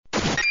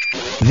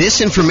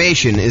This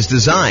information is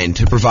designed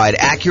to provide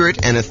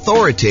accurate and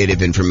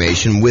authoritative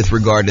information with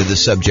regard to the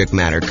subject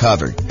matter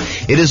covered.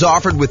 It is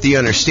offered with the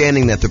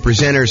understanding that the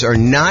presenters are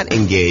not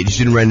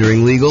engaged in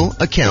rendering legal,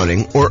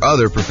 accounting, or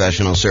other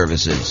professional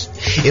services.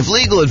 If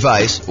legal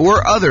advice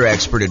or other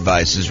expert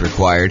advice is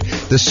required,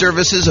 the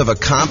services of a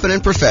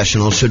competent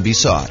professional should be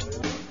sought.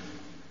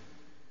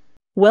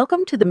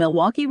 Welcome to the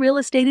Milwaukee Real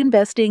Estate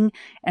Investing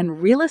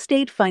and Real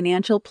Estate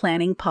Financial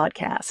Planning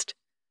Podcast.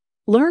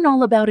 Learn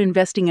all about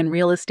investing in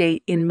real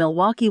estate in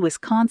Milwaukee,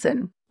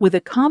 Wisconsin, with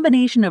a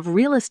combination of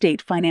real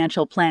estate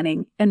financial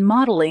planning and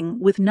modeling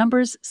with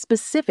numbers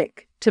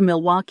specific to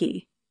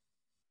Milwaukee.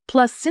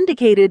 Plus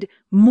syndicated,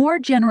 more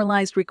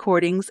generalized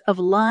recordings of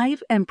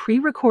live and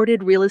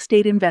pre-recorded real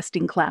estate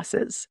investing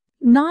classes,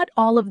 not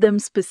all of them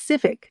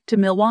specific to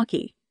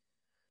Milwaukee.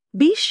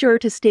 Be sure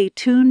to stay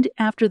tuned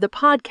after the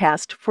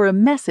podcast for a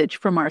message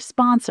from our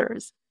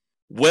sponsors.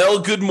 Well,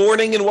 good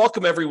morning and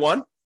welcome,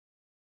 everyone.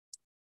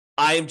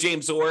 I am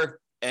James Orr,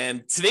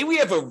 and today we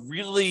have a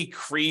really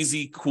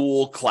crazy,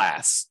 cool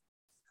class.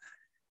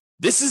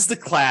 This is the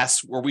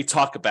class where we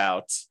talk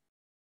about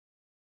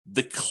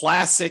the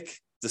classic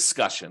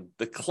discussion,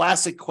 the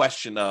classic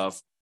question of,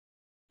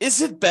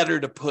 is it better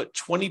to put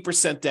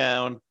 20%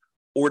 down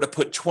or to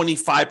put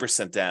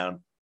 25%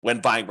 down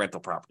when buying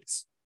rental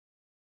properties?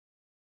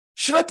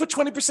 Should I put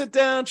 20%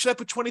 down? Should I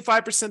put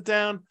 25%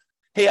 down?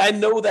 Hey, I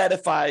know that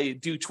if I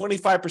do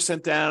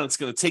 25% down, it's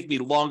going to take me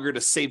longer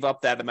to save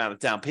up that amount of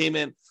down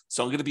payment.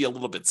 So I'm going to be a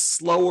little bit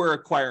slower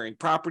acquiring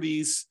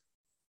properties.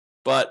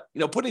 But,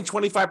 putting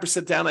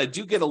 25% down, I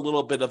do get a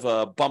little bit of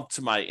a bump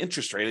to my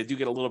interest rate. I do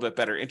get a little bit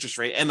better interest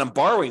rate, and I'm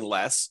borrowing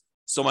less.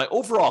 So my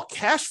overall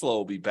cash flow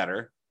will be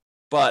better.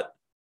 But,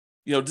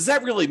 does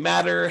that really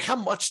matter? How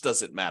much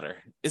does it matter?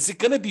 Is it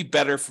going to be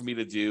better for me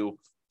to do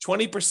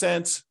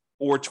 20%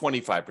 or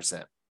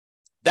 25%?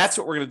 That's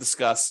what we're going to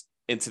discuss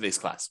in today's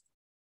class.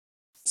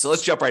 So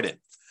let's jump right in.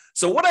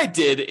 So what I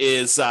did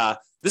is,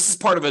 this is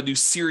part of a new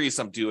series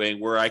I'm doing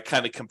where I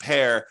kind of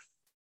compare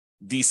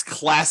these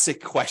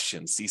classic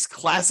questions, these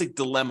classic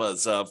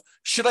dilemmas of,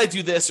 should I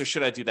do this or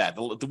should I do that?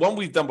 The one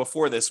we've done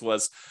before this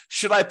was,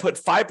 should I put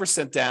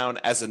 5% down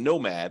as a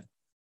nomad,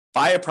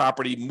 buy a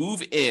property,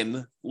 move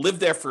in, live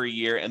there for a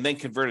year, and then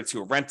convert it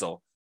to a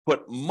rental,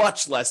 put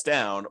much less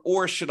down,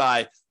 or should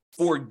I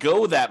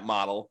forego that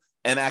model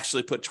and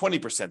actually put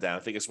 20% down?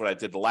 I think it's what I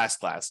did the last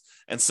class.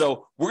 And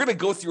so we're going to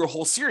go through a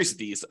whole series of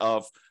these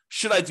of,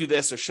 should I do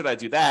this or should I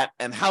do that?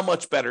 And how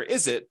much better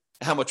is it?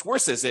 How much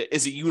worse is it?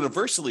 Is it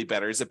universally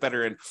better? Is it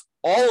better in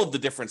all of the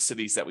different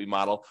cities that we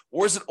model?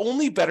 Or is it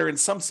only better in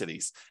some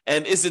cities?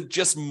 And is it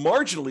just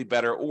marginally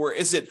better? Or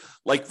is it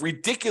like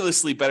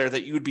ridiculously better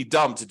that you would be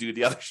dumb to do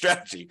the other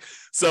strategy?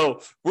 So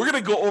we're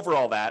going to go over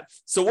all that.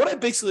 So what I've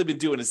basically been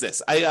doing is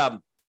this.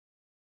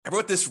 I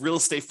wrote this real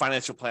estate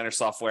financial planner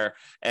software,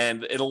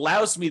 and it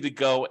allows me to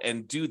go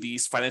and do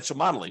these financial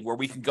modeling where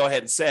we can go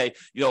ahead and say,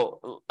 you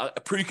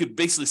could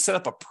basically set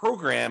up a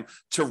program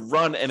to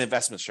run an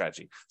investment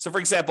strategy. So for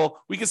example,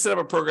 we can set up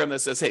a program that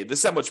says, hey, this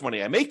is how much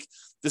money I make.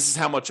 This is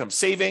how much I'm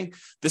saving.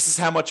 This is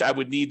how much I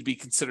would need to be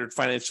considered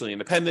financially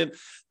independent.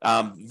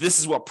 This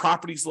is what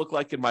properties look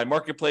like in my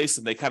marketplace,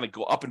 and they kind of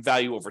go up in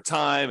value over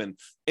time, and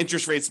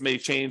interest rates may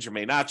change or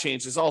may not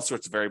change. There's all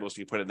sorts of variables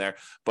you put in there,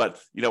 but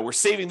we're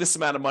saving this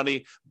amount of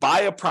money.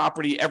 Buy a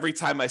property every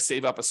time I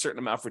save up a certain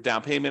amount for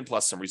down payment,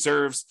 plus some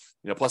reserves,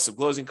 plus some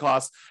closing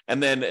costs.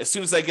 And then as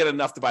soon as I get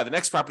enough to buy the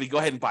next property, go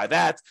ahead and buy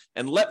that.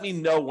 And let me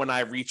know when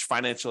I reach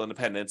financial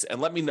independence,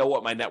 and let me know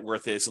what my net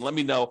worth is, and let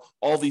me know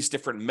all these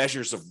different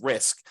measures of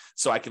risk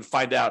so I can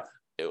find out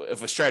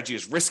if a strategy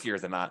is riskier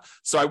than not.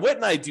 So I went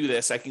and I do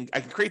this. I can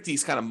create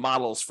these kind of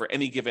models for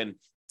any given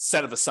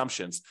set of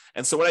assumptions.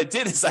 And so what I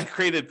did is I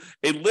created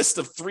a list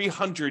of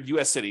 300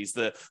 U.S. cities,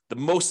 the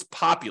most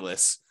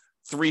populous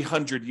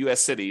 300 U.S.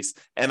 cities,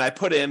 and I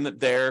put in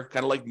their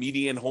kind of like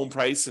median home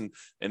price and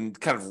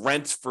kind of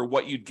rent for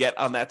what you'd get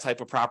on that type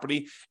of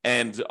property,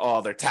 and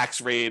their tax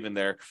rate and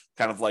their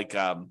kind of like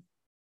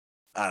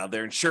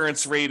their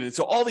insurance rate, and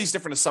so all these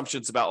different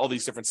assumptions about all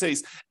these different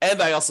cities.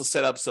 And I also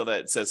set up so that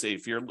it says, hey,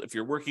 if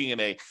you're working in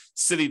a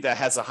city that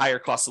has a higher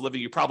cost of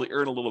living, you probably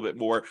earn a little bit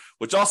more,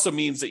 which also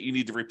means that you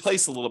need to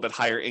replace a little bit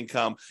higher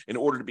income in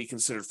order to be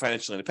considered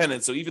financially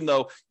independent. So even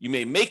though you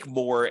may make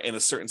more in a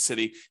certain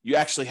city, you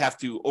actually have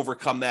to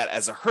overcome that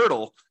as a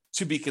hurdle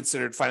to be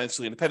considered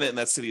financially independent in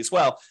that city as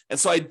well. And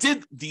so I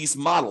did these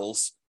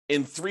models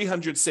in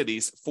 300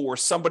 cities for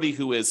somebody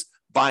who is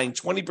buying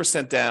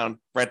 20% down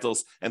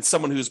rentals and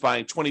someone who's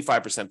buying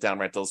 25% down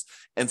rentals.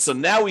 And so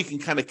now we can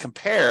kind of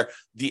compare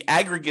the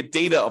aggregate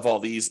data of all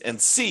these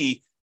and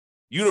see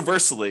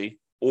universally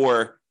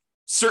or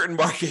certain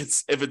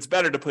markets if it's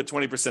better to put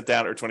 20%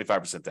 down or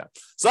 25% down.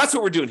 So that's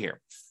what we're doing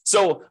here.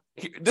 So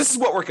this is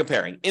what we're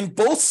comparing. In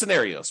both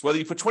scenarios, whether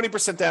you put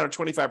 20% down or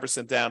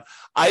 25% down,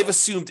 I've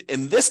assumed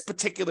in this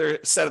particular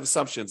set of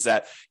assumptions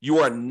that you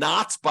are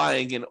not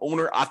buying an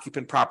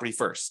owner-occupant property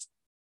first.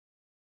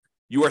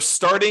 You are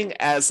starting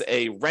as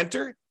a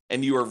renter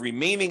and you are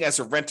remaining as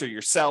a renter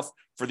yourself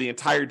for the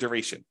entire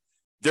duration.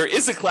 There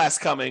is a class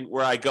coming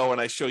where I go and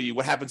I show you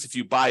what happens if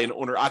you buy an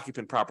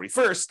owner-occupant property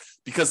first,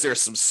 because there are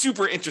some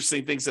super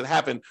interesting things that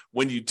happen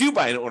when you do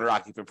buy an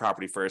owner-occupant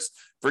property first.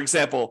 For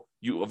example,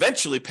 you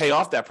eventually pay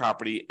off that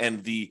property,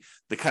 and the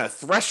kind of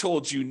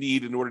thresholds you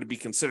need in order to be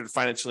considered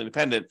financially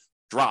independent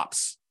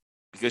drops,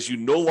 because you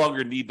no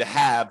longer need to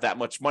have that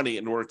much money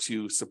in order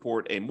to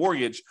support a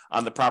mortgage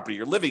on the property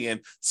you're living in.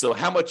 So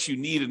how much you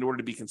need in order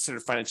to be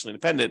considered financially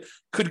independent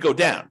could go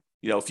down.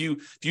 If you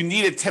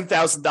needed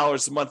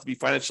 $10,000 a month to be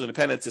financially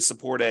independent to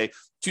support a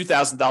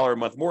 $2,000 a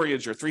month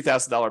mortgage or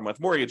 $3,000 a month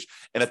mortgage,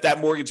 and if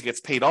that mortgage gets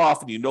paid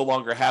off and you no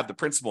longer have the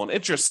principal and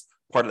interest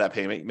part of that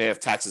payment, you may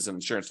have taxes and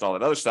insurance and all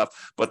that other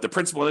stuff, but the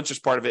principal and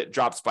interest part of it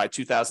drops by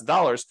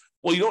 $2,000.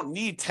 Well, you don't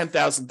need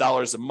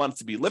 $10,000 a month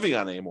to be living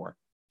on anymore.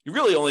 You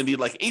really only need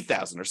like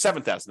 $8,000 or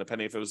 $7,000,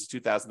 depending if it was a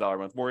 $2,000 a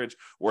month mortgage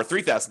or a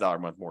 $3,000 a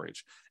month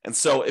mortgage. And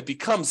so it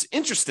becomes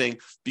interesting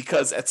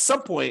because at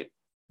some point,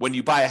 when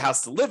you buy a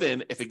house to live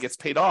in, if it gets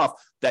paid off,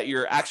 that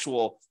your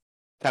actual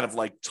kind of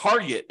like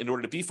target in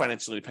order to be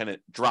financially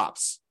independent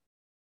drops.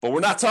 But we're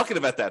not talking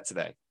about that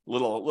today.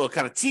 Little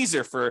kind of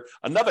teaser for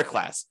another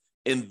class.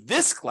 In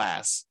this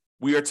class,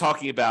 we are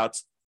talking about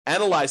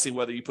analyzing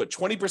whether you put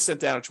 20%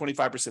 down or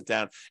 25%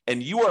 down,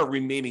 and you are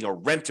remaining a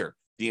renter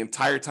the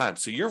entire time.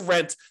 So your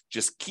rent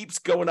just keeps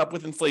going up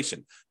with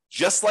inflation,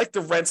 just like the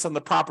rents on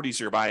the properties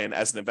you're buying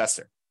as an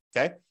investor,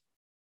 okay?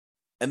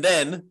 And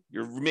then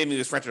you're remaining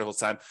this renter the whole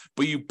time,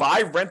 but you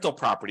buy rental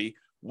property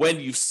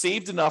when you've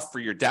saved enough for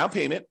your down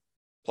payment,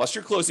 plus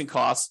your closing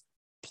costs,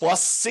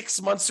 plus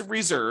 6 months of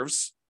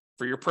reserves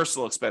for your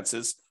personal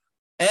expenses,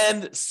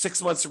 and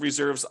 6 months of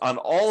reserves on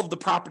all of the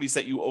properties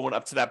that you own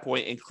up to that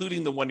point,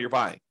 including the one you're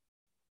buying.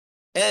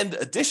 And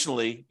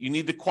additionally, you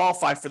need to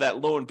qualify for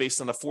that loan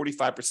based on a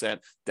 45%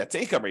 debt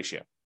to income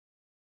ratio.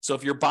 So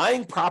if you're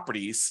buying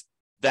properties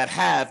that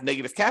have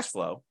negative cash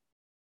flow,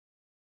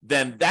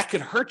 then that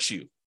could hurt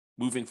you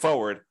moving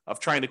forward of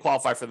trying to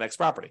qualify for the next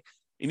property.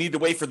 You need to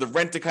wait for the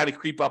rent to kind of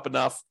creep up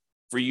enough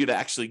for you to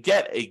actually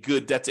get a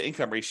good debt to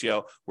income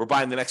ratio where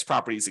buying the next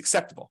property is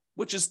acceptable,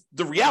 which is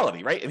the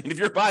reality, right? I mean, if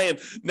you're buying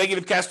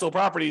negative cash flow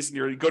properties and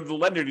you go to the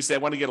lender and you say, I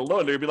want to get a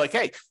loan, they'll be like,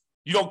 hey,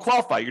 you don't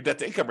qualify. Your debt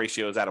to income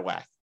ratio is out of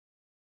whack.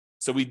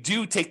 So we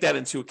do take that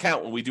into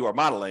account when we do our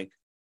modeling.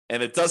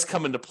 And it does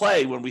come into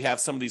play when we have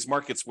some of these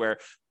markets where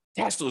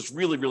cash flow is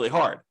really, really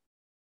hard.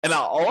 And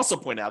I'll also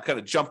point out, kind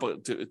of jump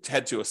to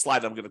head to a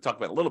slide I'm going to talk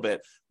about in a little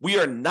bit, we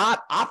are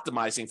not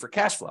optimizing for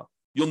cash flow.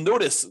 You'll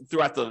notice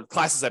throughout the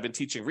classes I've been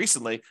teaching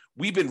recently,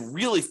 we've been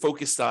really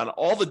focused on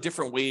all the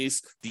different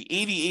ways, the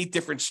 88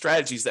 different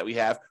strategies that we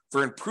have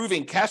for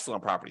improving cash flow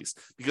on properties.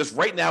 Because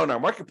right now in our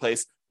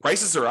marketplace,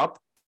 prices are up,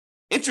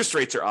 interest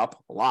rates are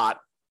up a lot,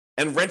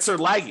 and rents are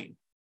lagging.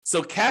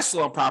 So cash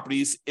flow on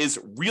properties is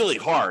really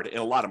hard in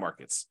a lot of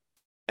markets.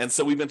 And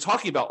so we've been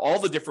talking about all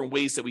the different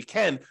ways that we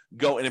can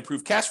go and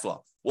improve cash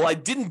flow. Well, I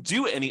didn't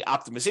do any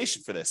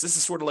optimization for this. This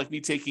is sort of like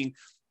me taking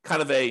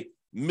kind of a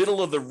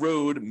middle of the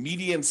road,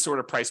 median sort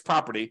of price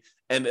property.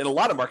 And in a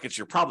lot of markets,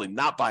 you're probably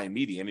not buying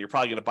median. You're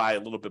probably going to buy a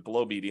little bit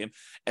below median.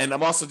 And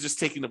I'm also just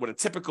taking what a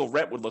typical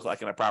rent would look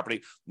like in a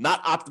property,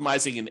 not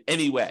optimizing in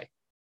any way.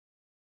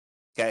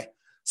 Okay.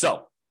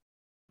 So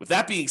with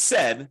that being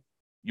said,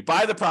 you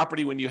buy the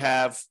property when you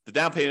have the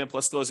down payment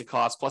plus closing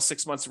costs, plus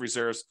 6 months of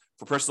reserves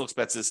for personal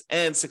expenses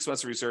and 6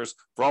 months of reserves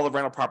for all the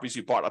rental properties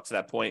you bought up to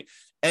that point.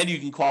 And you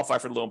can qualify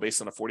for the loan based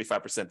on a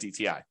 45%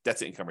 DTI, debt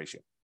to income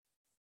ratio.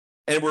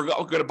 And we're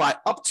going to buy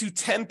up to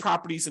 10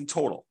 properties in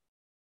total.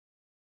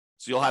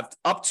 So you'll have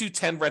up to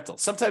 10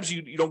 rentals. Sometimes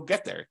you don't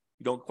get there.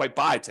 You don't quite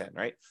buy 10,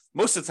 right?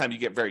 Most of the time you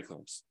get very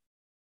close.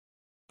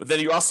 But then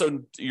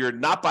you're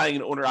not buying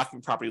an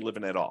owner-occupant property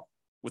living at all.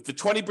 With the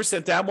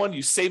 20% down one,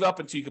 you save up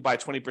until you can buy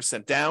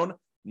 20% down,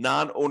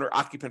 non-owner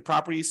occupant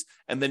properties,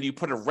 and then you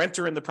put a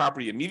renter in the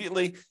property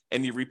immediately,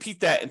 and you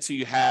repeat that until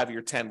you have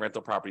your 10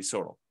 rental properties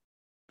total,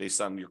 based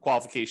on your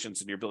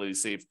qualifications and your ability to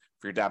save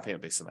for your down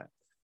payment based on that.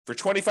 For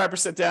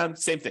 25% down,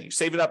 same thing. You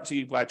save it up until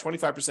you buy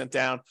 25%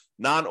 down,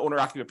 non-owner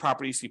occupant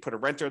properties, so you put a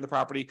renter in the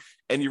property,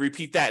 and you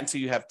repeat that until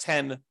you have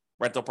 10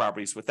 rental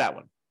properties with that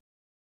one.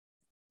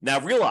 Now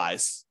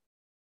realize,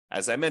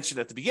 as I mentioned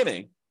at the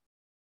beginning,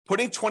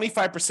 putting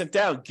 25%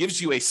 down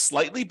gives you a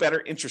slightly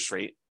better interest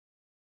rate.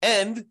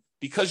 And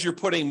because you're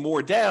putting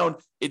more down,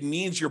 it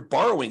means you're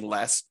borrowing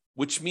less,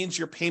 which means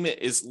your payment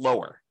is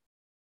lower.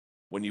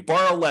 When you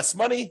borrow less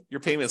money, your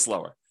payment is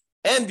lower.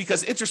 And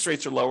because interest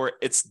rates are lower,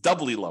 it's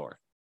doubly lower.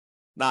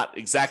 Not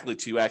exactly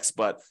 2x,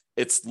 but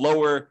it's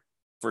lower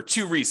for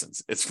two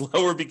reasons. It's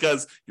lower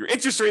because your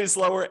interest rate is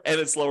lower, and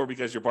it's lower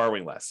because you're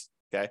borrowing less.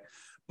 Okay.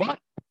 But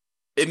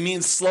it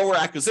means slower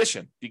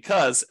acquisition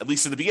because, at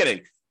least in the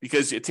beginning,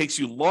 because it takes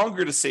you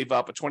longer to save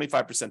up a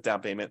 25%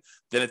 down payment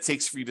than it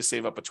takes for you to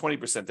save up a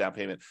 20% down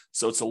payment.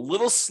 So it's a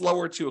little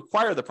slower to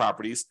acquire the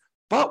properties,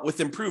 but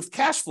with improved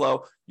cash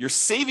flow, your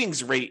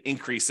savings rate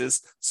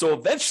increases. So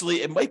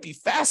eventually it might be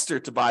faster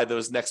to buy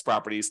those next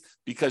properties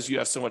because you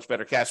have so much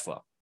better cash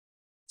flow.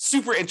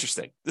 Super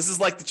interesting. This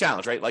is like the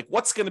challenge, right? Like,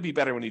 what's going to be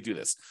better when you do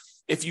this?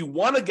 if you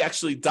want to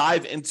actually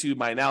dive into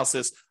my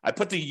analysis, I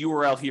put the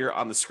URL here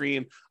on the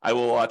screen. I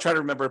will try to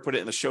remember to put it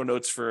in the show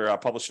notes for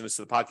publishing this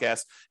to the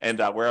podcast and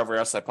wherever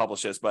else I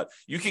publish this. But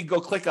you can go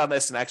click on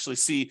this and actually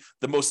see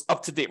the most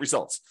up-to-date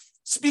results.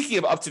 Speaking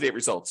of up-to-date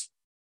results,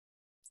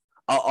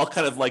 I'll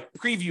kind of like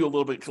preview a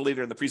little bit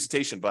later in the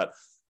presentation, but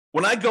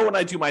when I go and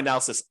I do my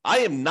analysis, I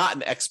am not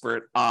an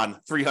expert on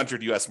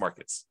 300 US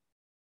markets,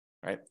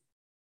 right?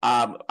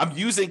 I'm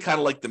using kind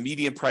of like the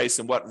median price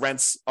and what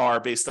rents are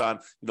based on,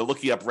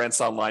 looking up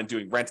rents online,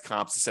 doing rent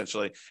comps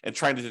essentially, and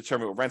trying to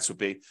determine what rents would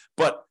be.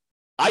 But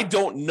I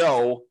don't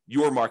know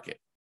your market.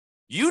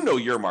 You know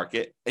your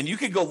market, and you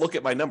can go look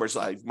at my numbers.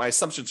 My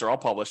assumptions are all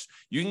published.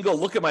 You can go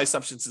look at my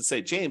assumptions and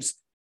say, James,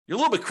 you're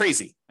a little bit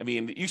crazy. I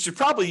mean, you should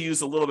probably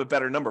use a little bit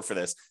better number for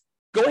this.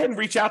 Go ahead and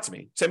reach out to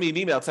me. Send me an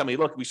email. Tell me,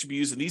 look, we should be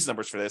using these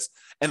numbers for this.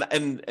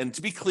 And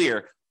to be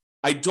clear,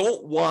 I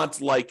don't want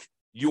like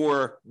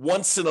your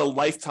once in a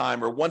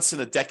lifetime or once in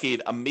a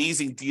decade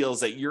amazing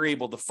deals that you're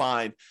able to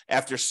find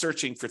after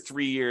searching for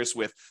 3 years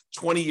with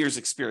 20 years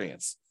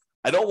experience.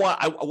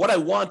 What I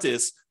want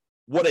is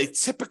what a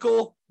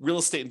typical real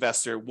estate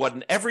investor, what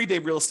an everyday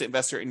real estate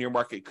investor in your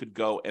market could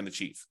go and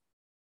achieve,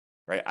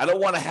 right? I don't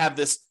want to have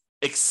this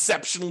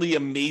exceptionally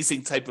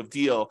amazing type of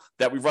deal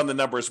that we run the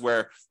numbers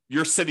where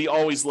your city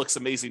always looks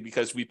amazing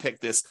because we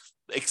picked this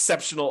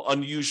exceptional,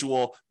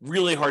 unusual,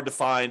 really hard to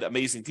find,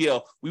 amazing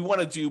deal. We want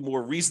to do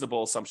more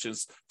reasonable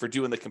assumptions for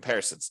doing the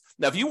comparisons.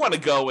 Now, if you want to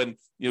go and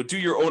do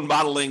your own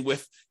modeling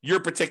with your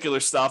particular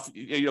stuff,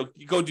 you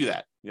go do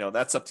that.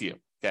 That's up to you.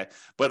 Okay.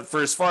 But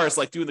for as far as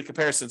like doing the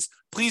comparisons,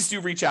 please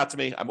do reach out to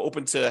me. I'm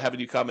open to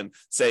having you come and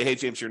say, hey,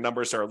 James, your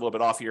numbers are a little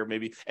bit off here,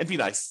 maybe, and be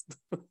nice.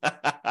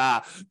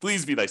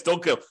 Please be nice.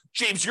 Don't go,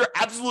 James, you're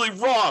absolutely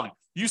wrong.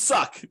 You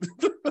suck.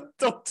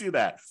 Don't do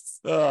that.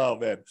 Oh,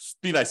 man.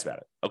 Be nice about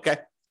it. Okay.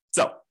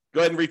 So go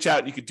ahead and reach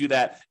out. You could do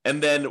that.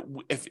 And then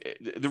if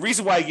the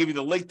reason why I gave you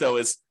the link, though,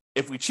 is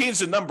if we change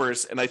the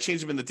numbers and I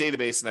change them in the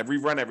database and I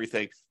rerun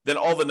everything, then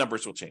all the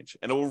numbers will change.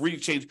 And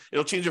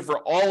it'll change it for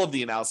all of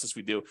the analysis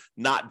we do,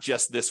 not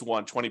just this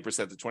one,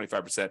 20% to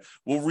 25%.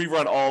 We'll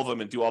rerun all of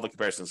them and do all the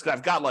comparisons.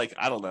 I've got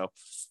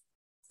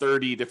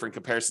 30 different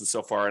comparisons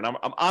so far, and I'm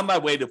on my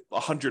way to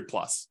 100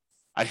 plus.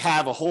 I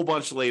have a whole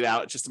bunch laid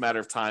out. It's just a matter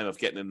of time of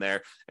getting in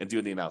there and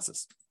doing the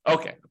analysis.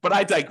 Okay, but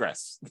I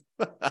digress.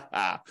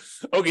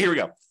 Okay, here we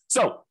go.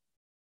 So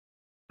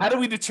how do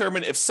we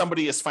determine if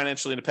somebody is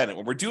financially independent?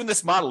 When we're doing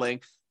this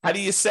modeling, how do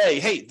you say,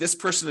 hey, this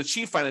person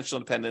achieved financial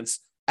independence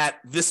at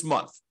this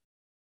month?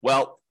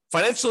 Well,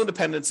 financial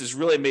independence is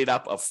really made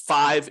up of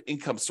 5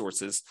 income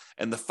sources,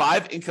 and the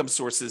 5 income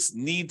sources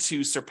need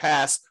to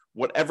surpass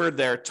whatever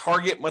their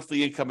target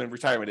monthly income in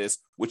retirement is,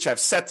 which I've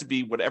set to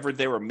be whatever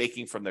they were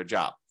making from their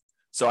job.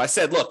 So I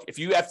said, look, if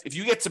you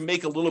get to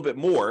make a little bit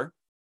more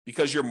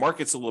because your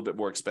market's a little bit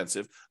more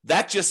expensive,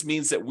 that just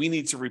means that we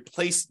need to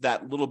replace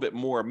that little bit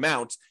more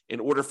amount in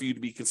order for you to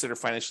be considered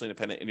financially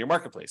independent in your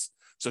marketplace.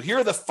 So here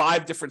are the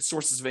 5 different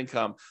sources of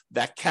income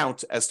that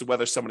count as to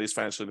whether somebody is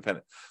financially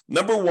independent.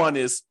 Number 1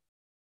 is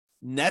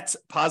net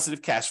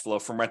positive cash flow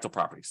from rental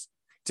properties.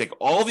 Take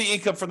all the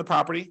income from the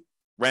property,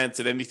 rent,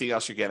 and anything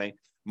else you're getting,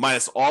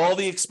 minus all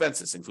the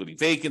expenses, including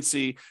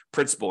vacancy,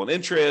 principal and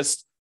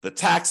interest, the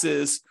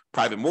taxes,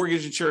 private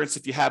mortgage insurance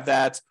if you have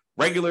that,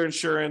 regular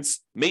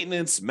insurance,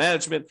 maintenance,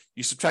 management.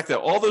 You subtract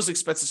out all those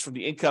expenses from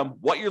the income.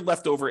 What you're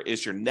left over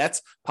is your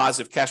net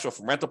positive cash flow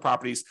from rental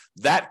properties.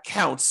 That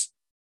counts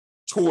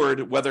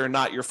toward whether or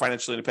not you're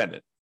financially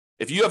independent.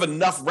 If you have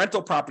enough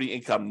rental property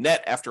income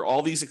net after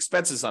all these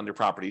expenses on your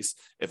properties,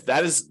 if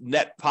that is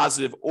net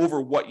positive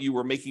over what you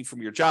were making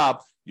from your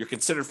job, you're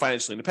considered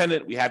financially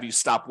independent. We have you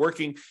stop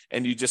working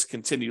and you just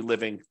continue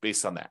living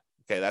based on that.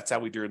 Okay, that's how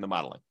we do in the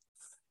modeling.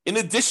 In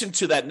addition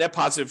to that net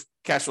positive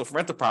cash flow from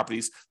rental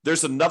properties,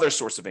 there's another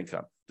source of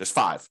income. There's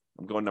 5.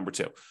 I'm going number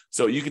 2.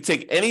 So you can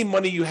take any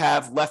money you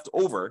have left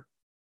over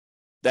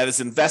that is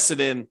invested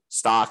in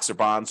stocks or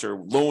bonds or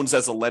loans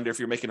as a lender, if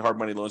you're making hard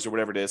money loans or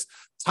whatever it is,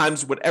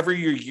 times whatever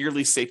your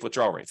yearly safe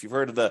withdrawal rate. If you've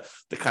heard of the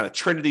kind of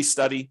Trinity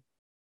study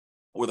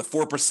or the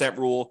 4%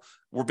 rule,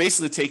 we're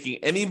basically taking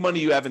any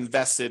money you have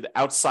invested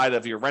outside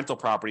of your rental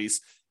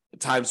properties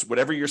times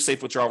whatever your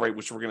safe withdrawal rate,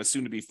 which we're going to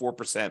assume to be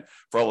 4%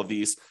 for all of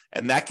these.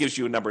 And that gives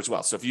you a number as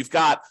well. So if you've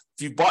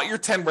bought your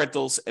 10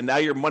 rentals and now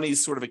your money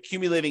is sort of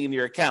accumulating in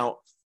your account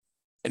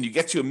and you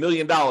get to $1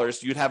 million,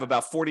 you'd have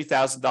about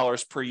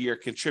 $40,000 per year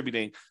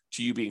contributing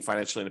to you being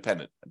financially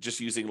independent. Just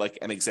using like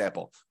an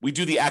example. We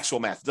do the actual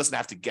math. It doesn't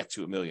have to get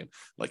to $1 million.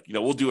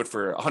 We'll do it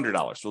for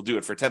 $100. We'll do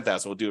it for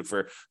 $10,000. We'll do it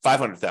for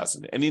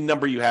 $500,000. Any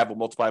number you have, we'll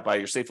multiply by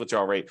your safe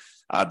withdrawal rate,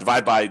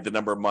 divide by the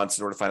number of months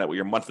in order to find out what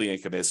your monthly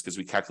income is, because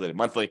we calculate it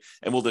monthly,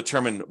 and we'll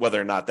determine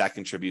whether or not that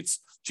contributes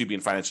to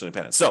being financially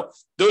independent. So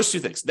those 2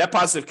 things, net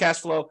positive cash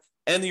flow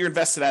and your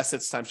invested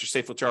assets times your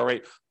safe withdrawal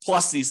rate,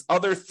 plus these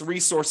other 3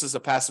 sources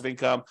of passive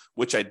income,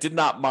 which I did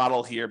not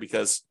model here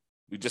because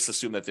we just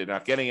assume that they're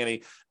not getting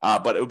any,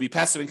 but it would be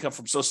passive income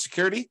from Social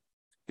Security. You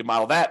can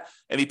model that.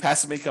 Any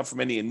passive income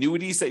from any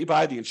annuities that you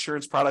buy, the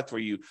insurance product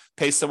where you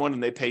pay someone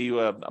and they pay you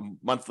a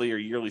monthly or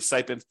yearly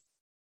stipend.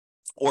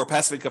 or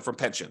passive income from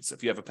pensions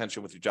if you have a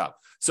pension with your job.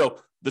 So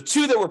the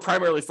two that we're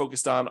primarily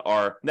focused on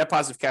are net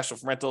positive cash flow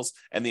from rentals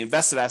and the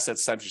invested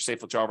assets times your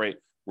safe withdrawal rate.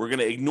 We're going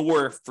to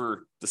ignore,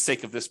 for the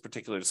sake of this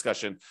particular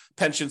discussion,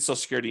 pensions, Social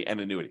Security,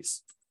 and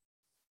annuities.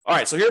 All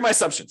right, so here are my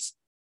assumptions.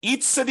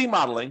 Each city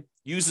modeling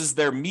uses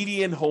their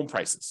median home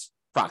prices,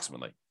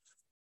 approximately,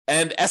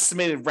 and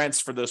estimated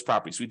rents for those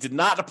properties. We did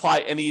not apply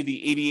any of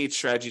the 88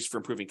 strategies for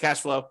improving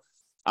cash flow.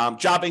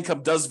 Job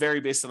income does vary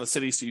based on the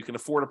city, so you can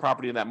afford a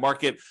property in that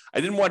market.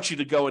 I didn't want you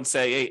to go and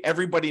say, hey,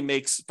 everybody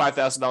makes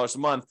 $5,000 a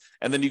month,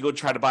 and then you go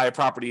try to buy a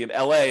property in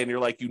LA, and you're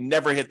like, you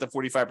never hit the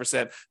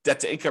 45% debt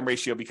to income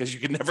ratio because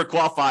you can never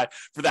qualify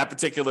for that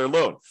particular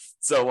loan.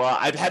 So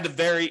I've had to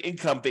vary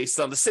income based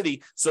on the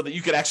city so that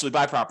you could actually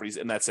buy properties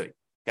in that city.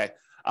 Okay.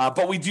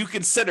 But we do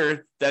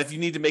consider that if you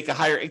need to make a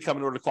higher income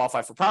in order to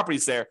qualify for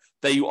properties there,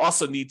 that you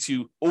also need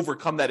to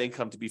overcome that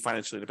income to be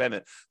financially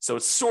independent. So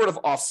it sort of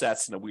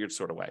offsets in a weird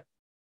sort of way.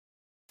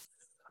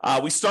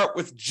 We start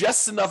with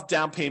just enough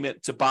down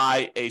payment to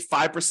buy a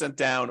 5%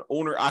 down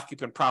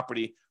owner-occupant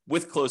property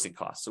with closing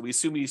costs. So we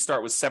assume you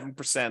start with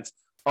 7%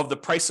 of the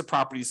price of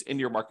properties in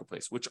your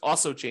marketplace, which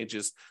also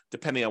changes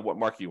depending on what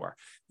market you are.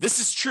 This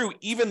is true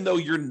even though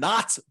you're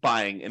not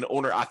buying an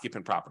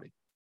owner-occupant property,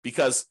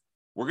 because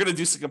we're going to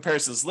do some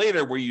comparisons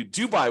later where you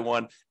do buy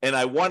one, and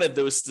I wanted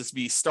those to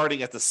be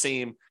starting at the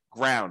same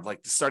ground, like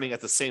starting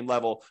at the same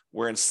level,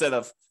 where instead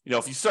of,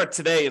 if you start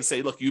today and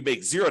say, look, you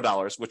make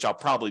 $0, which I'll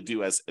probably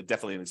do as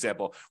definitely an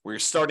example, where you're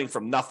starting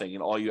from nothing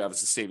and all you have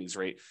is a savings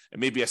rate, and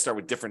maybe I start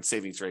with different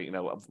savings rate,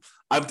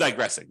 I'm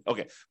digressing.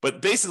 Okay.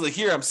 But basically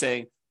here I'm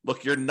saying,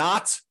 look, you're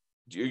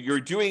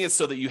doing it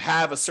so that you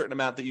have a certain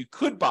amount that you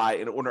could buy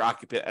an owner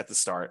occupant at the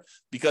start,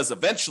 because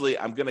eventually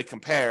I'm going to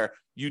compare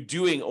you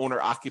doing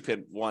owner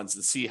occupant ones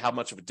and see how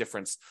much of a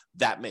difference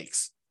that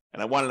makes.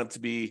 And I wanted them to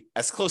be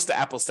as close to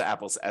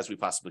apples as we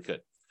possibly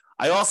could.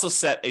 I also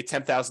set a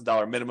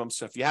 $10,000 minimum.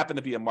 So if you happen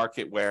to be a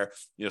market where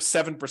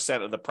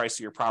 7% of the price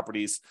of your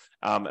properties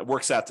it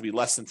works out to be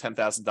less than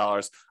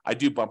 $10,000, I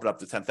do bump it up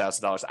to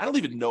 $10,000. I don't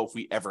even know if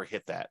we ever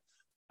hit that.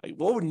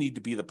 What would need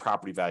to be the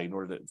property value in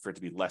order for it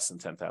to be less than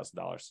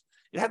 $10,000?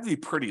 It had to be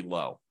pretty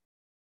low.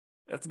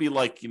 It had to be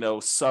like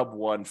sub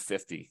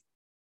 150.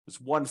 It's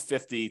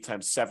 150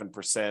 times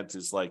 7%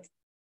 is like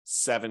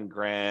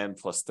 $7,000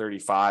 plus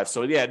 35.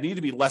 So yeah, it needed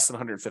to be less than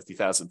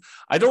 150,000.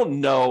 I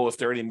don't know if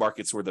there are any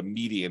markets where the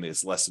median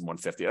is less than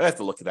 150. I have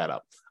to look that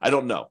up. I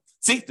don't know.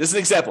 See, this is an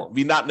example of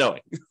me not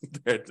knowing.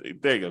 There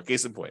you go.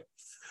 Case in point.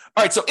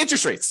 All right. So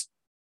interest rates.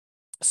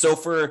 So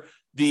for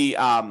the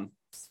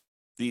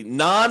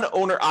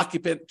non-owner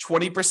occupant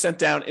 20%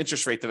 down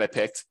interest rate that I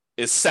picked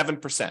is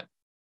 7%.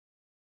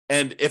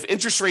 And if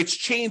interest rates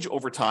change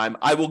over time,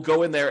 I will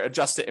go in there,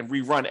 adjust it, and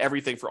rerun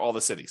everything for all the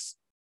cities.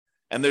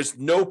 And there's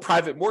no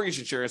private mortgage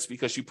insurance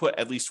because you put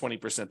at least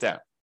 20% down.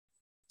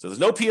 So there's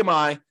no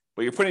PMI,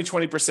 but you're putting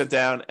 20%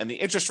 down, and the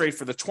interest rate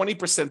for the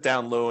 20%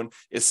 down loan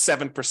is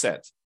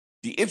 7%.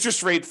 The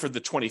interest rate for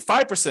the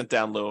 25%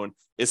 down loan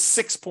is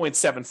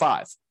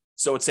 6.75.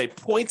 So it's a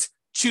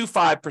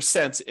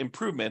 0.25%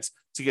 improvement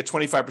to get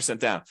 25%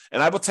 down.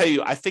 And I will tell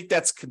you, I think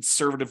that's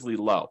conservatively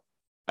low.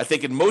 I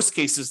think in most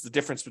cases, the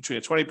difference between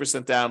a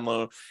 20% down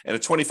loan and a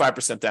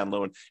 25% down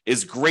loan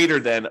is greater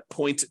than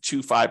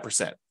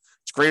 0.25%.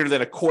 It's greater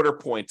than a quarter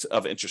point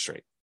of interest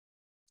rate.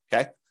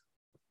 Okay.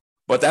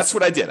 But that's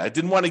what I did. I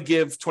didn't want to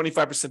give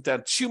 25%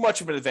 down too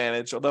much of an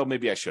advantage, although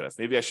maybe I should have.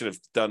 Maybe I should have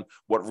done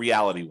what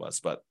reality was,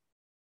 but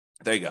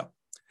there you go.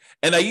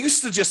 And I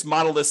used to just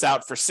model this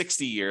out for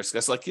 60 years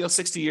because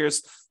 60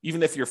 years,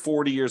 even if you're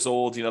 40 years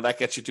old, that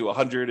gets you to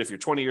 100. If you're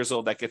 20 years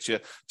old, that gets you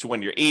to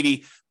when you're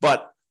 80.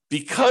 But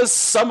because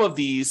some of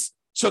these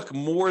took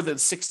more than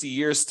 60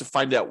 years to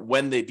find out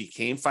when they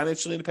became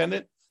financially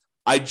independent,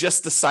 I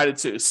just decided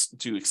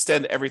to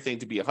extend everything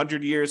to be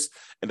 100 years.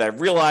 And I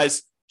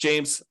realized,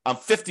 James, I'm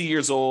 50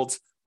 years old.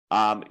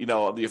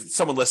 If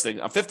someone listening,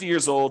 I'm 50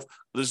 years old.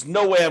 There's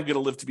no way I'm going to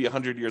live to be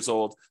 100 years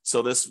old.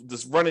 So this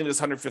running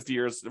this 150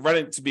 years,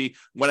 running to be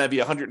when I be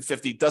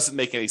 150 doesn't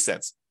make any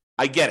sense.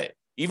 I get it.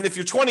 Even if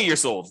you're 20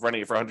 years old,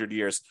 running it for 100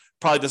 years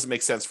probably doesn't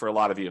make sense for a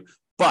lot of you.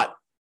 But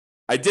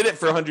I did it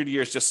for 100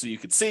 years just so you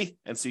could see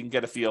and so you can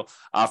get a feel.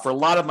 For a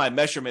lot of my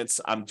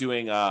measurements, I'm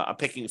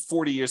picking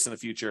 40 years in the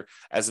future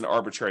as an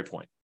arbitrary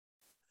point.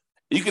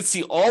 You can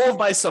see all of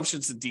my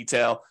assumptions in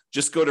detail.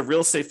 Just go to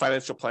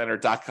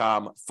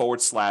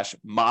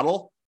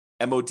realestatefinancialplanner.com/model,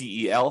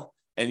 MODEL,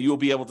 and you'll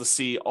be able to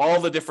see all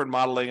the different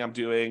modeling I'm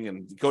doing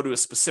and go to a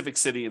specific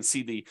city and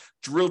see the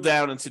drill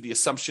down into the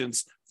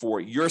assumptions for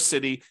your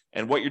city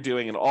and what you're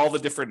doing and all the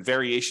different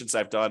variations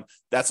I've done.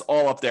 That's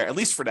all up there, at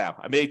least for now.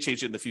 I may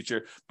change it in the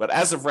future, but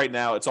as of right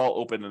now, it's all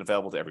open and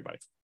available to everybody.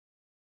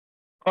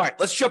 All right,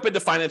 let's jump into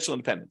financial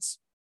independence.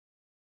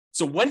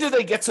 So when do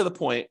they get to the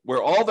point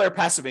where all their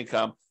passive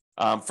income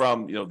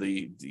from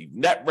the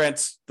net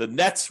rent, the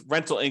net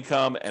rental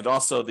income, and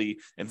also the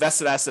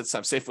invested assets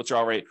times safe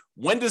withdrawal rate,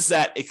 when does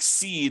that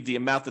exceed the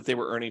amount that they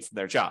were earning from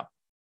their job?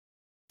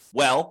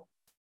 Well,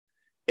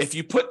 if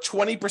you put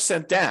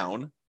 20%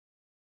 down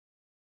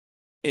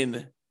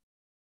in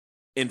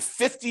in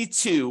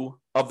 52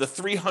 of the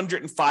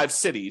 305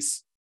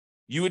 cities,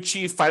 you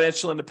achieve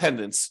financial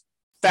independence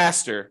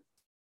faster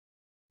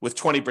with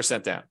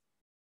 20% down.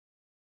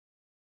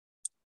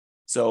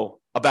 So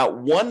about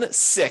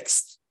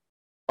 1/6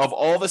 of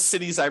all the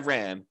cities I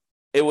ran,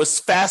 it was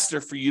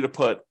faster for you to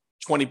put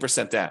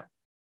 20% down.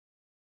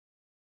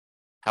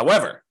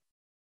 However,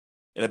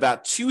 in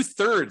about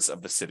 2/3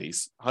 of the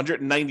cities,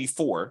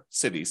 194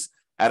 cities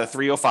out of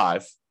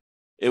 305,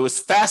 it was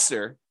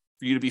faster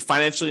for you to be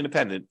financially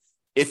independent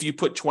if you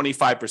put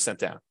 25%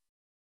 down.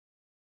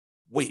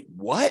 Wait,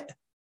 what?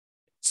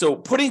 So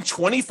putting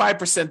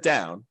 25%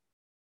 down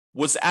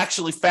was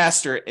actually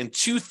faster in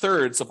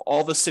 2/3 of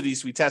all the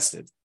cities we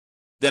tested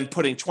than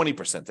putting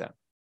 20% down.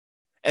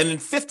 And in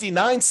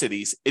 59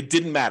 cities, it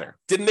didn't matter.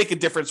 Didn't make a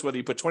difference whether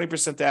you put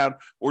 20% down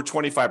or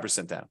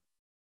 25% down.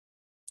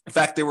 In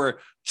fact, there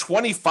were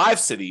 25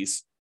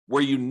 cities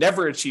where you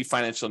never achieved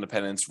financial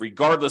independence,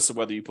 regardless of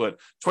whether you put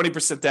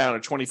 20% down or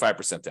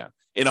 25% down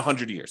in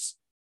 100 years.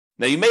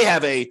 Now, you may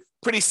have a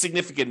pretty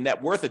significant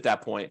net worth at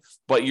that point,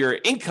 but your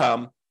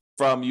income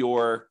from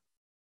your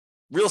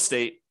real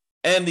estate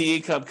and the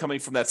income coming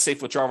from that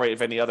safe withdrawal rate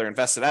of any other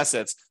invested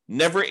assets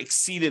never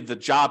exceeded the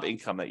job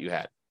income that you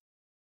had.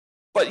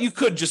 But you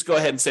could just go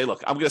ahead and say,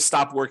 look, I'm going to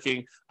stop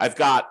working. I've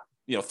got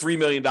 $3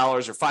 million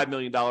or $5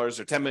 million or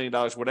 $10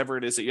 million, whatever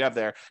it is that you have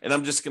there, and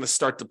I'm just going to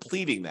start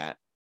depleting that.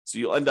 So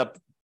you'll end up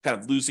kind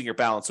of losing your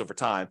balance over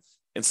time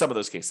in some of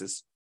those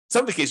cases.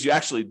 Some of the cases you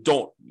actually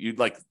don't, you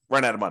like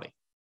run out of money.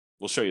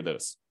 We'll show you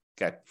those.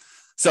 Okay.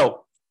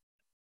 So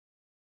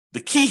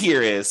the key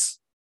here is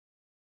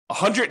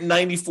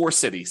 194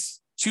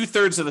 cities,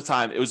 2/3 of the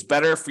time, it was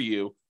better for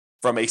you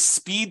from a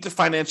speed to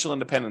financial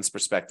independence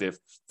perspective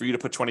for you to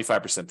put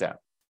 25% down.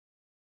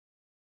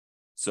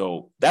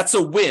 So that's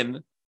a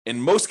win in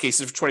most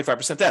cases for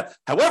 25% down.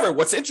 However,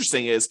 what's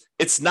interesting is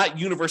it's not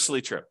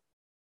universally true.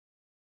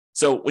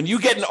 So when you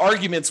get in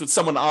arguments with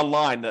someone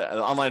online, an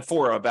online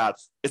forum about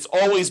it's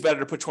always better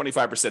to put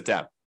 25%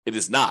 down, it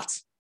is not.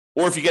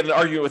 Or if you get in an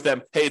argument with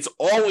them, hey, it's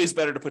always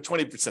better to put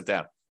 20%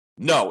 down.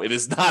 No, it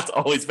is not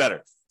always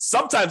better.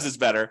 Sometimes it's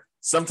better,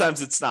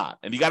 sometimes it's not.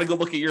 And you got to go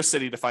look at your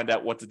city to find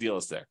out what the deal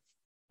is there.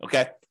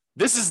 Okay?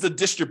 This is the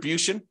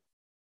distribution.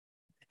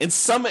 In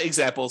some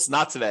examples,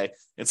 not today,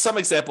 in some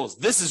examples,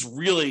 this is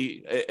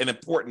really an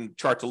important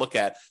chart to look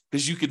at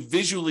because you could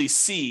visually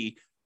see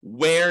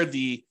where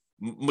the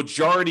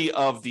majority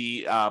of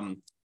the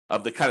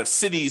kind of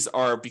cities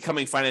are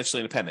becoming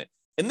financially independent.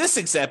 In this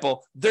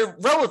example, they're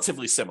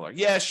relatively similar.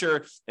 Yeah,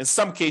 sure. In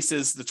some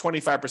cases, the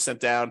 25%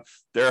 down,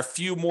 there are a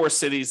few more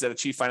cities that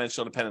achieve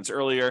financial independence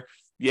earlier.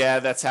 Yeah,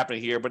 that's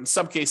happening here. But in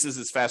some cases,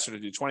 it's faster to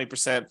do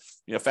 20%,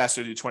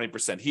 faster to do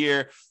 20%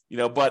 here,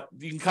 but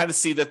you can kind of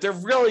see that they're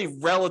really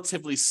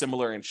relatively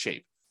similar in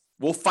shape.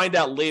 We'll find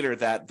out later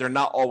that they're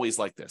not always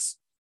like this.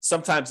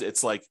 Sometimes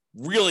it's like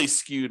really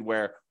skewed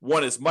where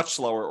one is much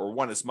slower or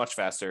one is much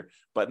faster.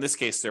 But in this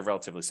case, they're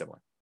relatively similar.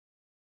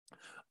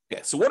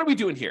 Okay, so what are we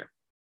doing here?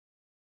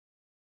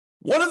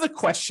 One of the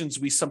questions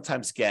we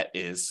sometimes get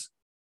is,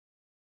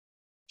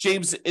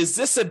 James, is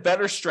this a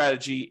better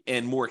strategy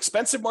in more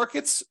expensive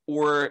markets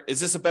or is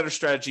this a better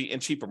strategy in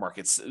cheaper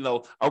markets?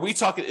 Are we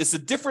talking, is the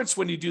difference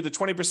when you do the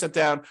 20%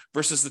 down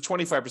versus the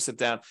 25%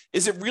 down,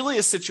 is it really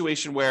a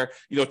situation where,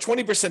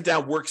 20%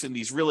 down works in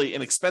these really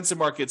inexpensive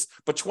markets,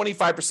 but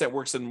 25%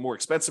 works in more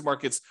expensive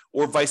markets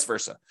or vice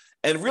versa?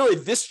 And really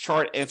this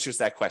chart answers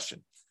that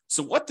question.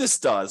 So what this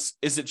does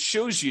is it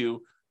shows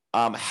you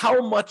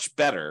how much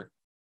better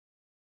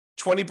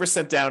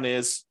 20% down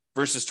is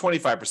versus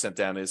 25%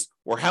 down is,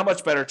 or how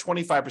much better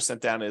 25%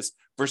 down is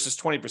versus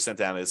 20%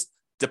 down is,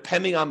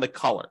 depending on the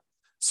color.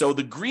 So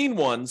the green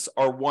ones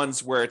are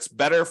ones where it's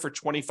better for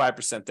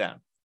 25%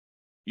 down.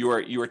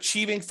 You're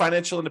achieving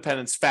financial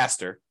independence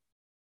faster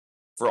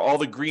for all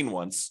the green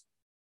ones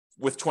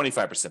with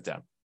 25%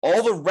 down.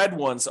 All the red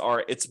ones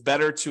are it's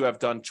better to have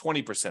done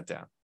 20%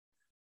 down.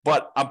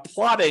 But I'm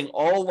plotting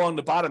all along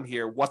the bottom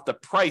here what the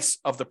price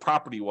of the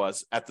property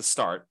was at the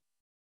start.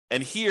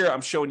 And here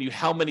I'm showing you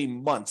how many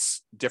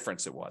months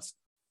difference it was.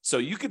 So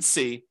you can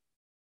see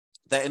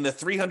that in the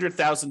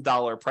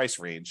 $300,000 price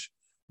range,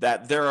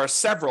 that there are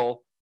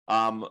several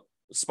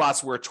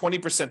spots where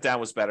 20% down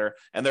was better,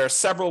 and there are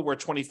several where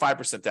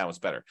 25% down was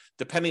better,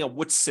 depending on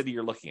which city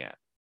you're looking at.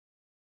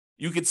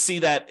 You can see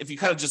that if you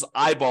kind of just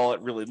eyeball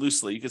it really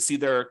loosely, you can see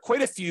there are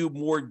quite a few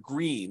more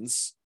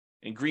greens,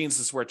 and greens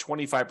is where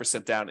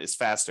 25% down is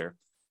faster.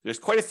 There's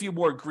quite a few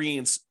more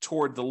greens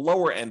toward the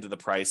lower end of the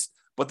price,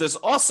 but there's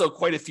also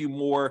quite a few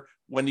more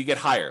when you get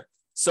higher.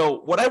 So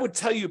what I would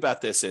tell you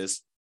about this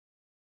is,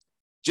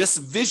 just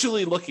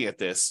visually looking at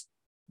this,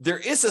 there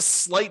is a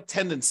slight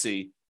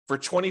tendency for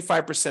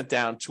 25%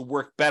 down to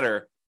work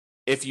better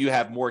if you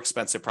have more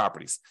expensive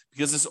properties,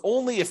 because there's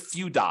only a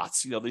few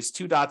dots, these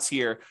two dots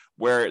here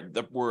where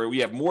we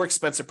have more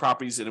expensive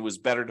properties and it was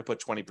better to put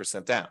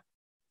 20% down.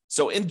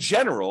 So in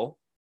general,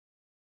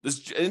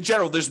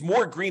 there's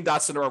more green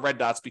dots than there are red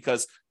dots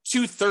because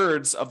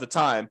 2/3 of the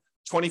time,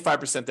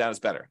 25% down is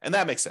better. And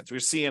that makes sense. We're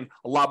seeing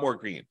a lot more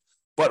green.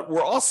 But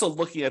we're also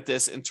looking at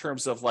this in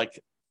terms of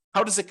like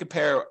how does it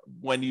compare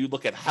when you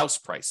look at house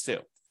price too?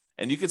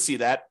 And you can see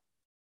that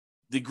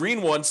the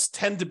green ones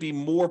tend to be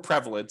more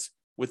prevalent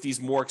with these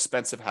more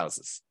expensive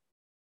houses.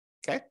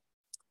 Okay.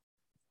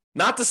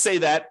 Not to say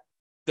that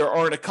there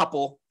aren't a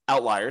couple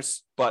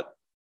outliers, but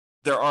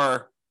there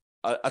are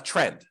a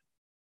trend,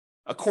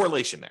 a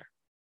correlation there.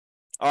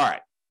 All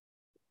right.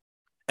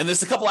 And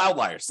there's a couple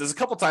outliers. There's a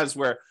couple times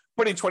where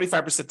putting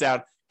 25%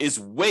 down is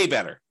way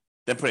better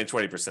than putting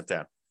 20%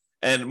 down.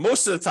 And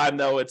most of the time,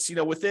 though, it's,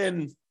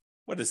 within,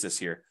 what is this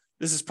here?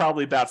 This is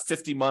probably about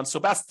 50 months, so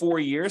about 4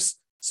 years.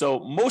 So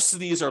most of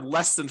these are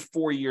less than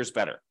 4 years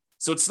better.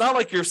 So it's not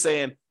like you're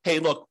saying, hey,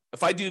 look,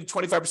 if I do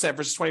 25%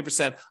 versus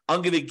 20%,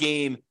 I'm going to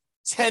gain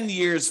 10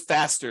 years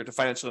faster to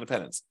financial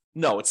independence.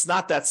 No, it's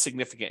not that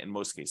significant in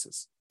most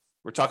cases.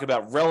 We're talking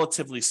about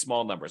relatively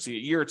small numbers, a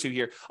year or two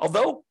here.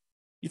 Although,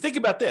 you think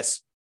about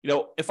this,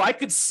 if I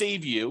could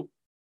save you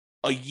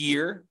a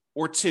year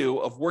or two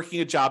of working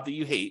a job that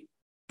you hate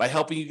by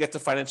helping you get to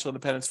financial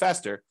independence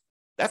faster,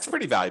 that's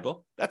pretty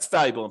valuable. That's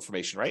valuable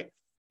information, right?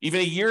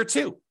 Even a year or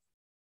two,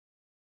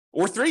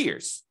 or 3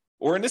 years,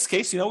 or in this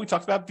case, we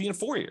talked about being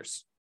 4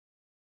 years.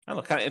 I don't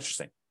know, kind of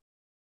interesting.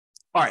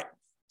 All right,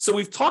 so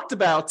we've talked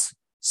about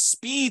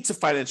speed to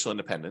financial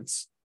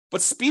independence,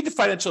 but speed to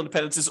financial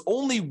independence is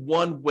only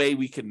one way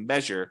we can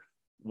measure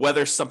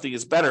whether something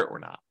is better or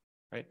not,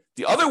 right?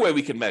 The other way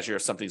we can measure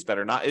if something's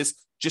better or not is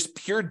just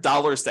pure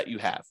dollars that you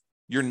have,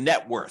 your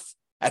net worth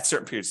at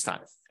certain periods of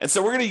time. And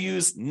so we're going to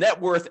use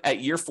net worth at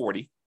year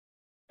 40,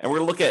 and we're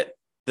going to look at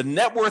the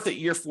net worth at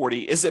year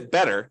 40. Is it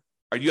better,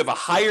 or do you have a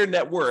higher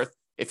net worth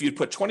if you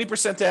put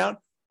 20% down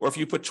or if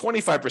you put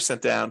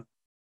 25% down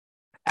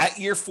at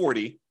year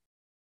 40,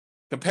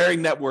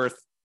 comparing net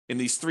worth in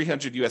these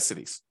 300 US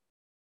cities?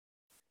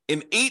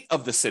 In 8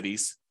 of the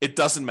cities, it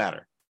doesn't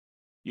matter.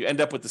 You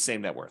end up with the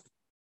same net worth,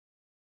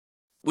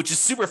 which is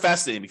super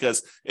fascinating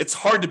because it's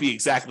hard to be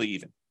exactly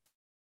even.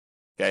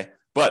 Okay.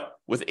 But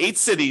with 8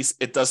 cities,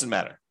 it doesn't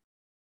matter.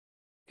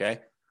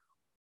 Okay.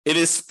 It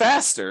is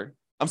faster.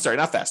 I'm sorry,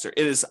 not faster.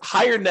 It is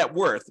higher net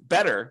worth,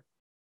 better.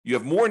 You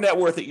have more net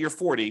worth at year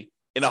 40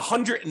 in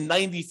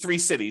 193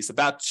 cities,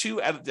 about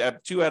two-thirds,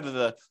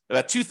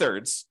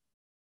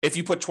 if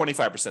you put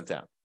 25%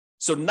 down.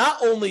 So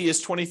not only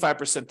is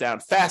 25% down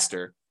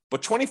faster,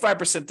 but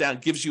 25% down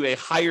gives you a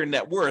higher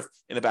net worth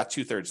in about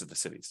 2/3 of the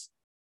cities.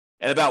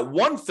 And about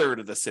 1/3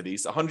 of the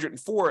cities,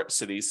 104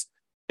 cities,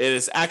 it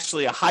is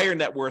actually a higher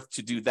net worth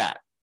to do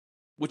that,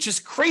 which is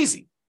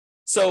crazy.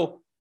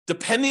 So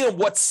depending on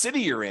what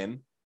city you're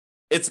in,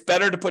 it's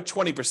better to put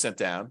 20%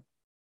 down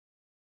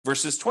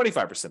versus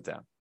 25%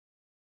 down.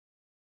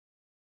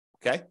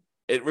 Okay?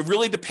 It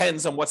really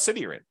depends on what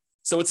city you're in.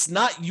 So it's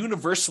not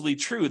universally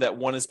true that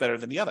one is better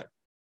than the other.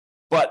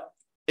 But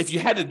if you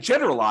had to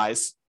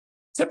generalize,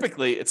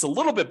 typically it's a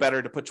little bit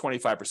better to put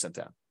 25%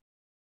 down.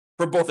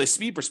 From both a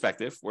speed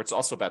perspective, where it's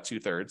also about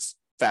 2/3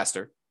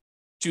 faster,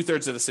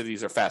 2/3 of the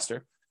cities are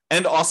faster,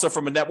 and also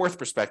from a net worth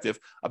perspective,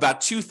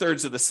 about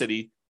 2/3 of the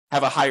city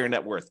have a higher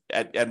net worth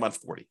at month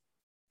 40.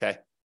 Okay.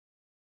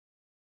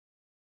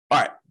 All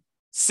right.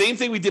 Same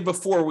thing we did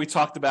before. We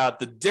talked about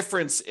the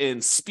difference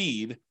in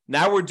speed.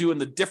 Now we're doing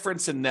the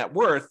difference in net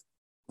worth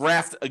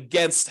graphed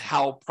against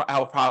how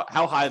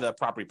high the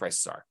property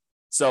prices are.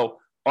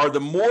 So are the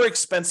more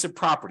expensive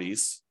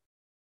properties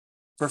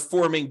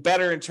performing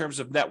better in terms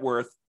of net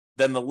worth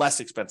than the less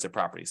expensive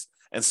properties?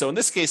 And so in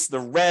this case, the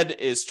red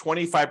is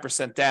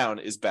 25% down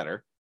is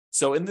better.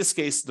 So in this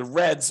case, the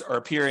reds are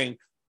appearing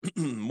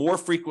more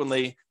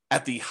frequently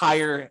at the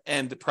higher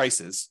end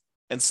prices.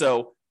 And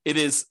so it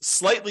is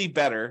slightly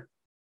better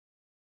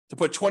to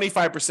put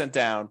 25%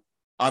 down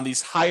on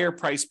these higher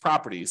priced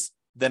properties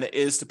than it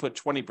is to put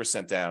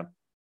 20% down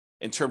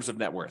in terms of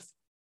net worth.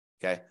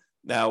 Okay.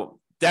 Now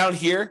down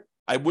here,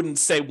 I wouldn't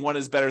say one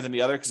is better than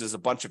the other because there's a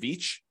bunch of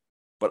each,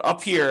 but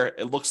up here,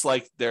 it looks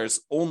like there's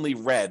only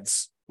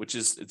reds, which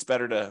is, it's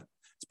better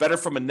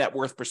from a net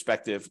worth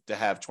perspective to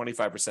have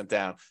 25%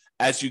 down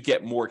as you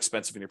get more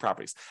expensive in your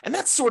properties. And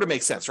that sort of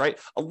makes sense, right?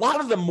 A lot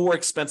of the more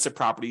expensive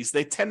properties,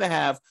 they tend to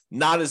have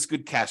not as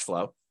good cash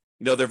flow.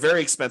 They're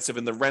very expensive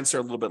and the rents are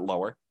a little bit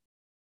lower.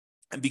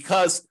 And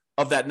because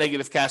of that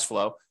negative cash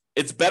flow,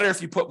 it's better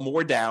if you put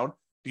more down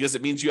because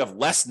it means you have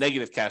less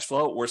negative cash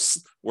flow or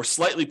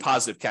slightly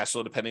positive cash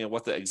flow, depending on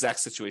what the exact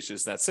situation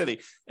is in that city.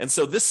 And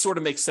so this sort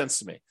of makes sense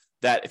to me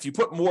that if you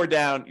put more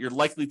down, you're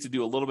likely to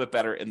do a little bit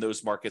better in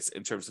those markets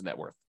in terms of net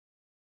worth.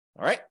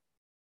 All right.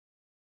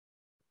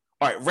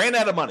 All right. Ran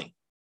out of money.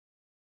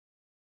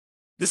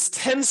 This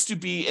tends to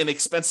be in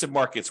expensive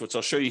markets, which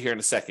I'll show you here in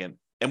a second.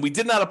 And we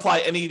did not apply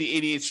any of the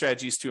 88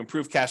 strategies to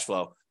improve cash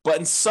flow. But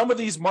in some of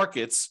these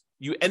markets,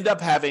 you end up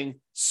having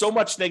so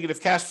much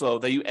negative cash flow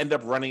that you end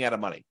up running out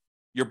of money.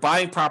 You're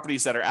buying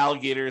properties that are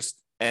alligators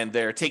and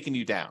they're taking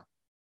you down.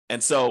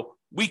 And so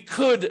we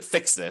could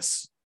fix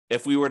this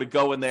if we were to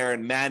go in there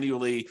and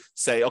manually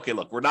say, okay,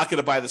 look, we're not going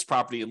to buy this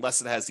property unless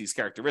it has these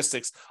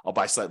characteristics. I'll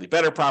buy slightly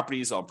better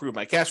properties. I'll improve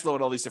my cash flow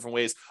in all these different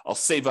ways. I'll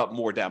save up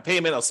more down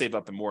payment. I'll save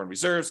up more in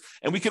reserves.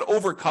 And we could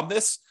overcome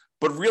this,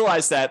 but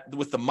realize that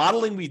with the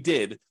modeling we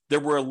did, there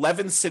were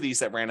 11 cities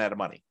that ran out of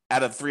money.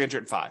 out of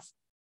 305.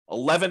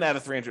 11 out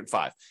of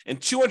 305. In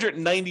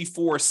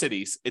 294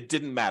 cities, it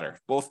didn't matter.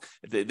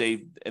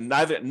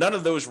 None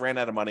of those ran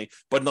out of money,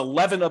 but in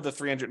 11 of the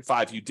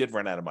 305, you did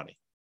run out of money.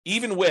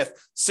 Even with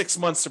 6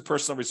 months of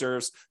personal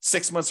reserves,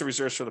 6 months of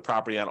reserves for the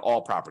property on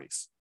all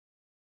properties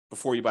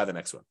before you buy the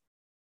next one.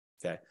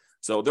 Okay.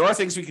 So there are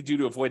things we could do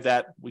to avoid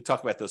that. We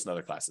talk about those in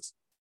other classes.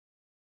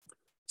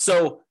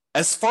 So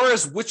as far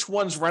as which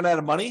ones run out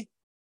of money,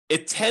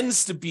 it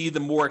tends to be the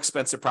more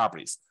expensive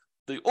properties.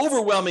 The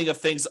overwhelming of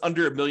things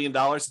under $1 million.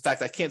 In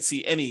fact, I can't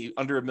see any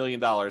under $1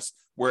 million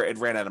where it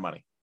ran out of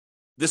money.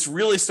 This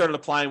really started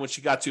applying when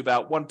she got to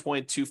about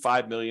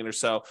 1.25 million or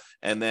so,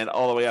 and then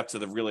all the way up to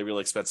the really,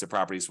 really expensive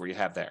properties where you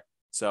have there.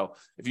 So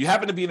if you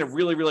happen to be in a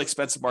really, really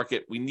expensive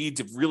market, we need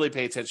to really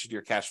pay attention to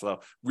your cash flow,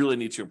 really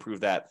need to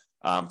improve that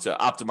to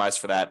optimize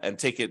for that and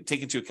take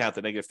into account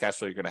the negative cash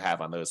flow you're going to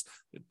have on those.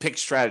 Pick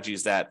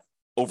strategies that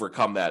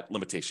overcome that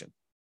limitation.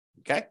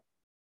 Okay?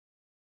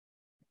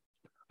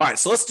 All right,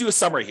 so let's do a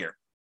summary here.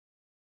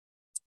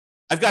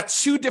 I've got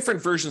two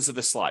different versions of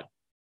this slide.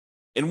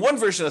 In one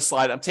version of the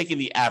slide, I'm taking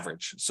the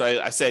average.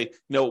 So I say,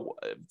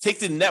 take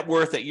the net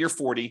worth at year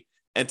 40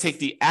 and take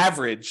the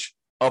average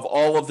of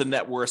all of the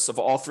net worths of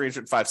all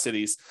 305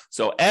 cities.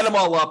 So add them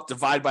all up,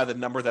 divide by the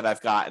number that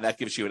I've got, and that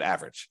gives you an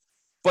average.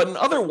 But in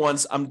other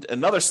ones,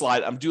 another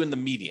slide, I'm doing the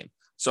median.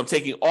 So I'm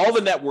taking all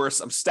the net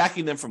worths, I'm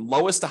stacking them from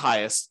lowest to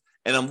highest,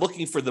 and I'm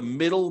looking for the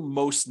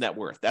middle-most net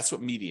worth. That's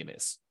what median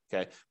is,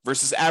 okay?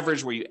 Versus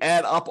average, where you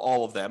add up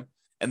all of them,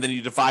 and then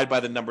you divide by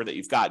the number that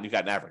you've got, and you've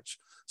got an average.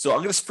 So I'm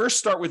going to first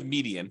start with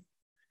median,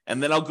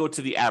 and then I'll go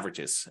to the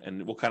averages,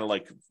 and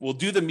we'll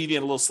do the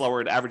median a little slower,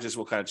 and averages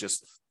we'll kind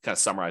of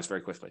summarize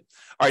very quickly.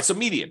 All right, so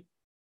median.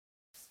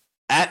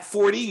 At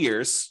 40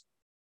 years,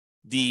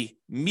 the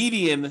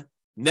median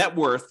net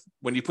worth,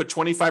 when you put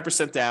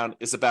 25% down,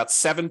 is about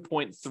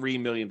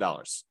 $7.3 million.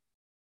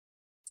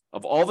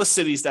 Of all the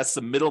cities, that's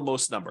the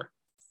middlemost number.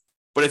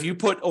 But if you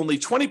put only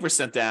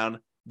 20% down,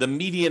 the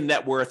median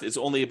net worth is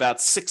only about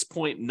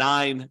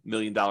 $6.9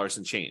 million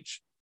and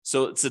change.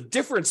 So it's a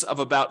difference of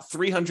about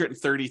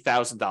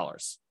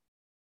 $330,000,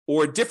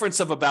 or a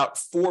difference of about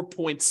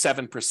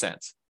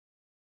 4.7%.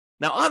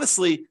 Now,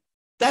 honestly,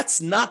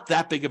 that's not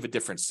that big of a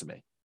difference to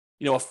me.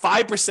 A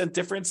 5%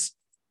 difference,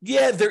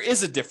 yeah, there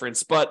is a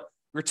difference, but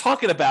we're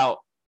talking about,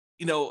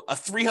 a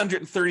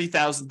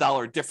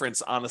 $330,000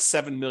 difference on a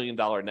 $7 million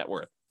net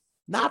worth.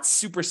 Not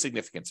super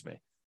significant to me.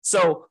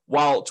 So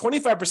while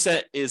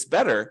 25% is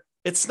better,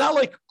 it's not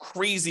like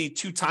crazy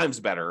 2 times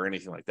better or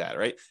anything like that,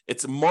 right?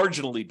 It's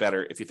marginally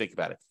better if you think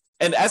about it.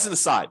 And as an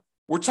aside,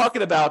 we're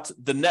talking about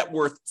the net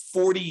worth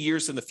 40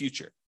 years in the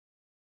future.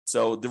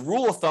 So the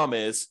rule of thumb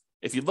is,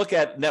 if you look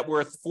at net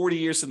worth 40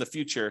 years in the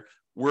future,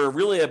 we're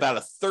really about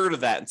a third of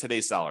that in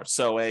today's dollars.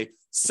 So a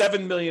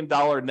 $7 million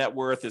net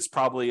worth is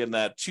probably in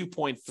that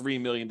 $2.3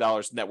 million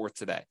net worth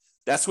today.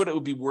 That's what it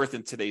would be worth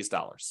in today's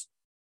dollars.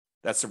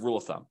 That's the rule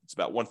of thumb. It's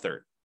about 1/3.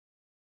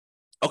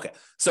 Okay,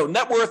 so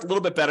net worth, a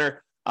little bit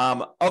better.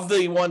 Of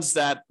the ones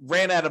that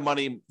ran out of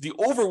money, the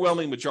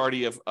overwhelming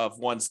majority of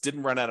ones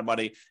didn't run out of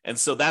money. And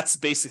so that's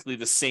basically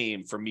the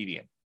same for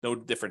median. No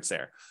difference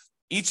there.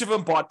 Each of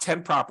them bought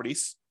 10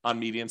 properties on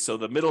median. So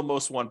the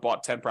middlemost one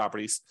bought 10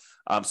 properties.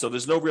 So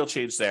there's no real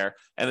change there.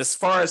 And as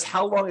far as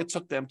how long it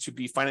took them to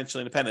be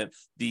financially independent,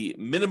 the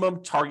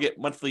minimum target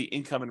monthly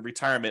income and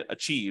retirement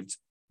achieved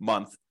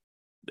month,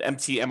 the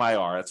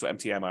MTMIR, that's what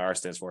MTMIR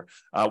stands for.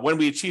 When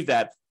we achieve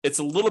that, it's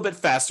a little bit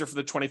faster for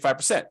the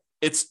 25%.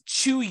 It's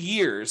 2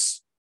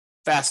 years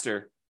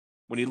faster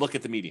when you look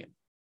at the median.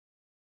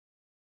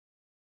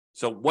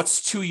 So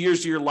what's 2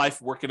 years of your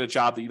life working a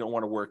job that you don't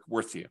want to work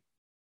worth to you?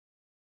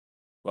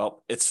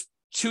 Well, it's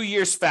 2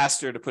 years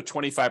faster to put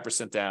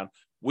 25% down,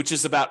 which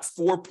is about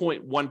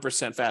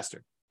 4.1%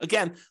 faster.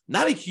 Again,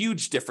 not a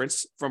huge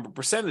difference from a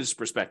percentage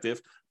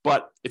perspective,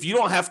 but if you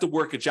don't have to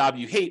work a job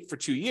you hate for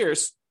 2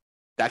 years,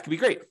 that could be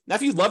great. Now,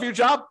 if you love your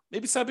job,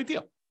 maybe it's not a big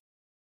deal.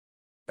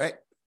 Right?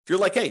 If you're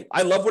like, hey,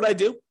 I love what I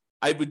do,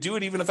 I would do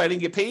it even if I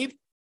didn't get paid,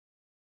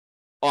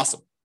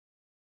 awesome.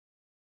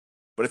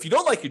 But if you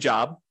don't like your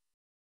job,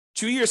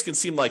 2 years can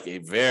seem like a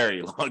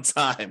very long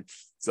time.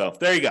 So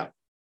there you go.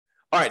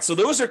 All right, so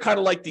those are kind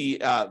of like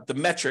the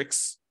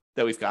metrics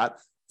that we've got.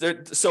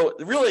 So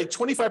really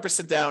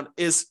 25% down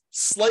is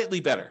slightly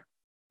better.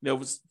 It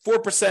was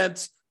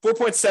 4%,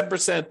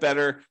 4.7%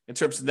 better in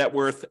terms of net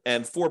worth,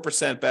 and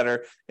 4%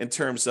 better in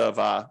terms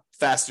of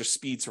faster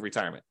speed to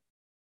retirement,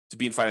 to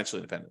being financially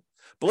independent.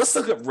 But let's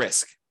look at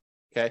risk,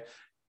 okay?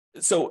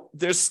 So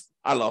there's,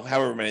 I don't know,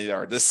 however many there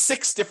are. There's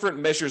 6 different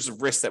measures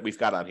of risk that we've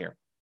got on here.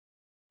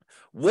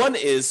 One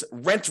is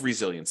rent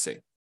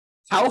resiliency.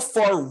 How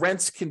far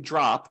rents can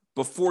drop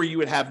before you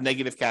would have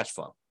negative cash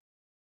flow.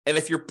 And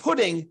if you're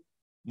putting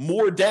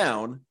more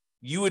down,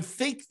 you would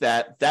think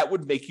that that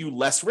would make you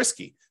less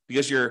risky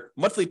because your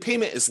monthly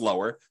payment is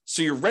lower.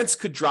 So your rents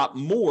could drop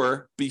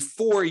more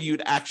before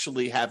you'd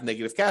actually have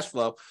negative cash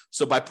flow.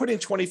 So by putting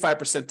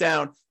 25%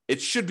 down,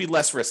 it should be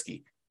less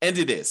risky. And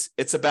it is.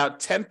 It's about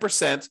 10%,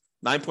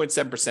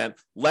 9.7%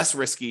 less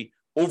risky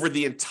over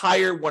the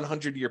entire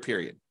 100-year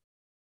period.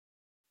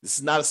 This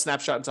is not a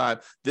snapshot in time.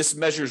 This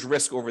measures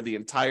risk over the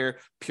entire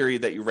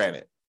period that you ran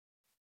it.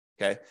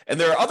 Okay. And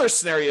there are other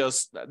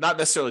scenarios, not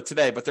necessarily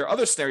today, but there are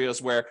other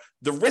scenarios where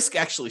the risk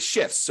actually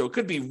shifts. So it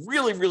could be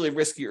really, really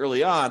risky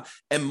early on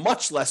and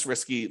much less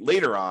risky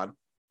later on,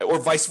 or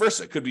vice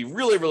versa. It could be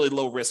really, really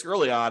low risk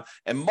early on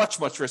and much,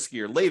 much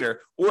riskier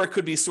later. Or it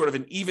could be sort of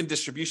an even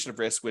distribution of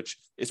risk, which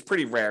is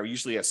pretty rare. You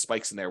usually have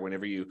spikes in there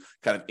whenever you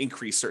kind of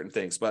increase certain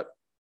things. But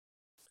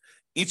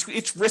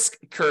each risk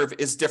curve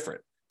is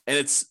different. And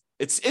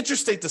it's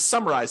interesting to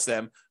summarize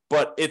them,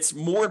 but it's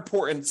more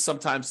important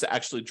sometimes to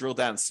actually drill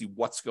down and see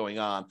what's going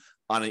on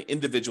an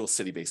individual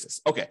city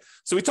basis. Okay,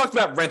 so we talked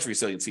about rent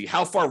resiliency,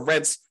 how far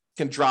rents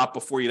can drop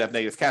before you'd have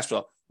negative cash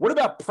flow. What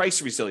about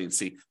price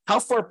resiliency? How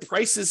far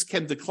prices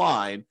can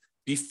decline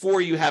before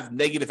you have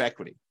negative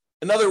equity?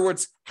 In other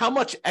words, how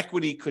much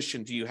equity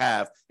cushion do you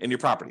have in your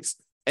properties?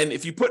 And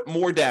if you put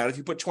more down, if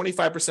you put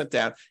 25%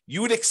 down,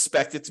 you would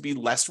expect it to be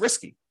less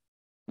risky,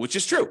 which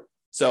is true.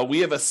 So we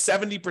have a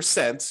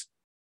 70%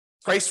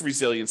 price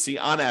resiliency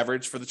on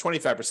average for the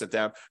 25%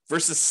 down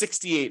versus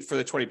 68 for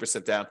the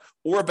 20% down,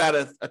 or about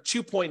a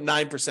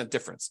 2.9%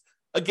 difference.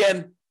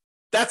 Again,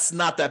 that's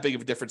not that big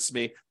of a difference to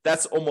me.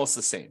 That's almost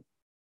the same,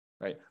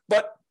 right?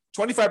 But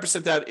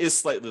 25% down is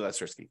slightly less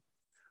risky.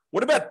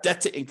 What about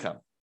debt to income?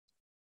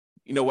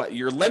 You know what?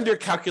 Your lender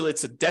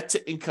calculates a debt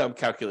to income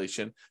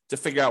calculation to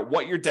figure out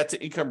what your debt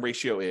to income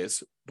ratio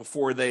is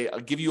before they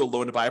give you a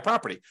loan to buy a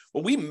property.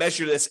 Well, we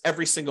measure this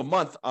every single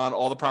month on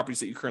all the properties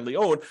that you currently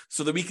own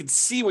so that we can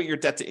see what your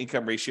debt to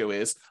income ratio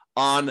is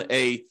on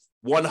a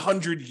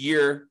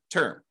 100-year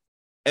term.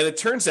 And it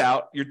turns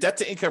out your debt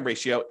to income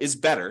ratio is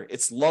better.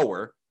 It's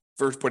lower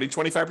for putting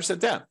 25%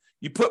 down.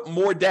 You put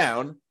more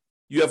down,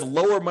 you have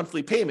lower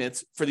monthly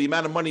payments for the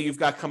amount of money you've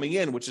got coming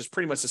in, which is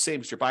pretty much the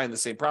same as you're buying the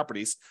same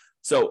properties.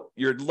 So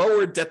your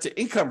lower debt to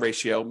income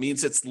ratio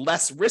means it's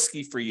less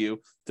risky for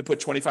you to put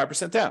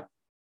 25% down.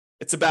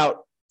 It's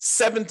about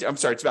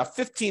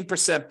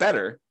 15%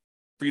 better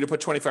for you to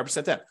put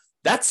 25% down.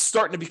 That's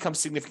starting to become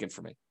significant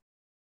for me.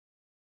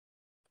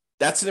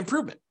 That's an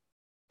improvement.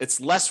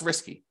 It's less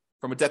risky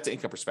from a debt to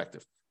income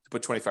perspective to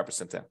put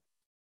 25% down.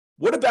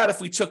 What about if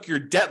we took your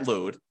debt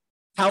load,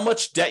 how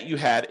much debt you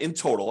had in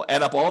total,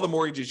 add up all the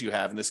mortgages you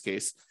have in this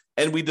case,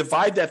 and we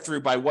divide that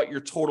through by what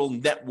your total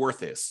net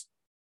worth is?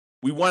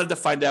 We wanted to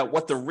find out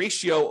what the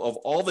ratio of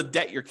all the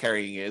debt you're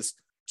carrying is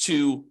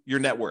to your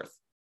net worth.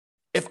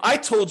 If I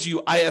told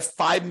you I have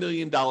 $5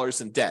 million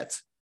in debt,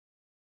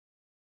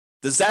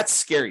 does that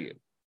scare you?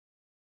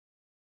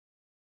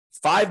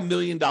 $5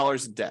 million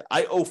in debt.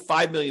 I owe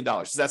 $5 million.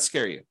 Does that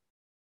scare you?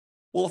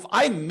 Well, if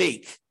I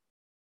make,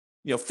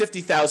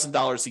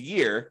 $50,000 a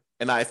year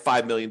and I have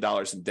 $5 million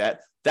in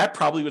debt, that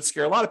probably would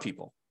scare a lot of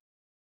people.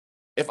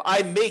 If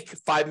I make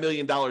 $5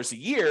 million a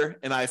year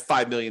and I have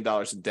 $5 million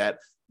in debt,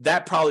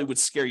 that probably would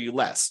scare you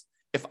less.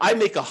 If I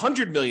make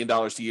 $100 million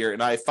a year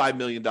and I have $5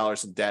 million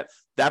in debt,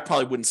 that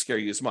probably wouldn't scare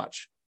you as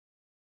much.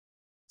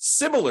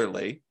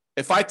 Similarly,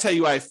 if I tell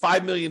you I have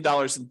 $5 million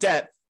in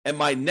debt and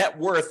my net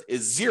worth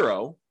is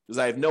zero because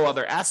I have no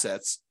other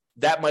assets,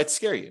 that might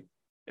scare you.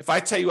 If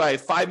I tell you I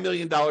have $5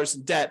 million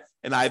in debt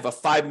and I have a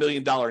 $5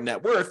 million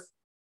net worth,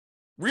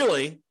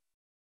 really,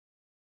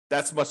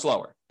 that's much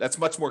lower. That's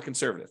much more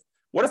conservative.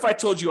 What if I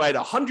told you I had a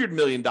 $100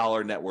 million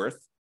net worth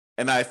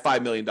and I have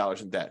 $5 million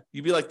in debt?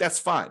 You'd be like, that's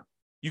fine.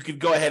 You could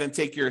go ahead and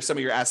take some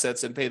of your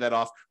assets and pay that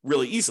off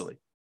really easily.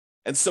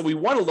 And so we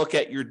want to look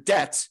at your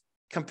debt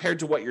compared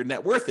to what your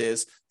net worth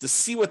is to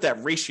see what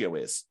that ratio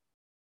is.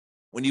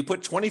 When you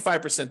put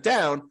 25%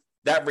 down,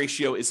 that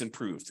ratio is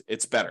improved.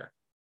 It's better.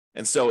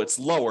 And so it's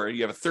lower.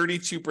 You have a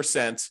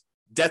 32%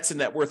 debt to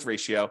net worth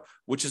ratio,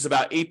 which is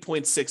about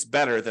 8.6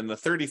 better than the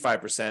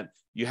 35%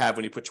 you have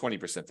when you put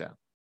 20% down.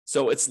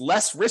 So it's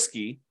less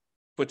risky to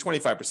put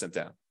 25%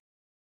 down.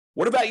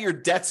 What about your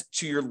debt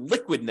to your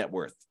liquid net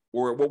worth,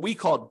 or what we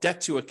call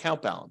debt to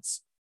account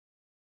balance?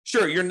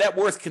 Sure, your net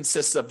worth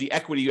consists of the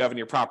equity you have in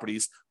your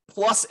properties,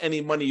 plus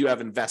any money you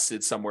have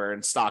invested somewhere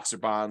in stocks or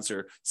bonds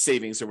or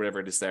savings or whatever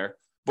it is there.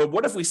 But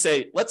what if we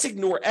say, let's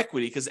ignore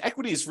equity, because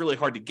equity is really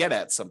hard to get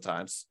at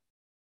sometimes.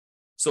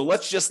 So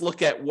let's just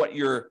look at what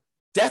your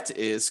debt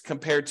is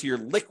compared to your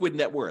liquid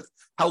net worth,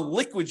 how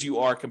liquid you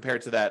are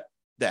compared to that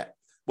debt.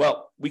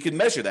 Well, we can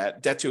measure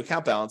that, debt to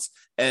account balance,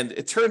 and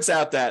it turns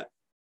out that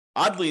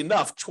oddly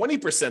enough,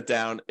 20%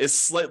 down is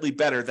slightly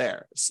better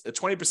there.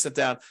 20%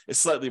 down is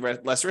slightly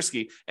less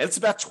risky, and it's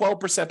about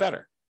 12%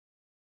 better.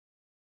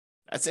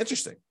 That's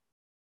interesting,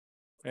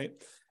 right?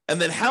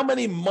 And then how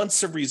many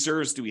months of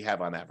reserves do we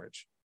have on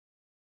average?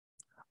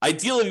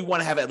 Ideally, we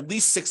want to have at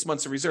least 6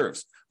 months of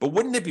reserves, but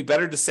wouldn't it be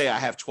better to say I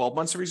have 12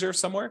 months of reserves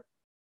somewhere?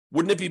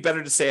 Wouldn't it be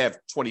better to say I have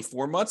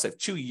 24 months, I have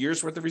 2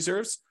 years worth of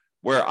reserves,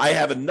 where I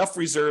have enough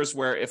reserves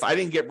where if I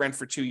didn't get rent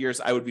for 2 years,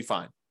 I would be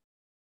fine?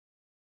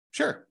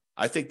 Sure.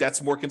 I think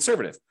that's more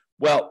conservative.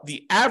 Well,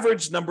 the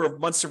average number of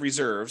months of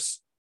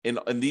reserves in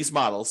these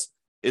models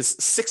is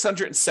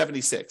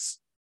 676,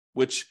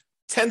 which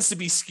tends to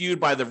be skewed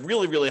by the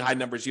really, really high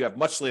numbers you have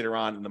much later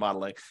on in the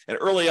modeling. And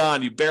early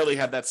on, you barely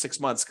have that 6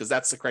 months because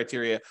that's the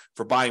criteria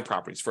for buying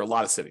properties for a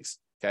lot of cities.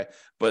 Okay.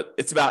 But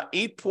it's about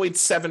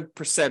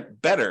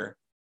 8.7% better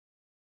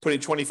putting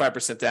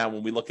 25% down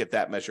when we look at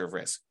that measure of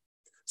risk.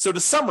 So to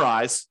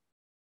summarize,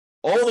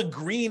 all the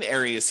green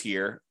areas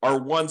here are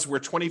ones where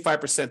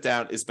 25%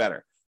 down is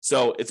better.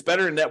 So it's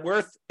better in net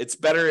worth. It's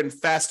better in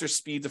faster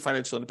speed to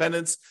financial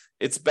independence.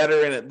 It's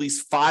better in at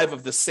least 5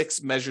 of the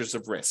 6 measures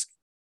of risk.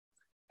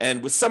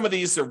 And with some of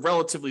these, they're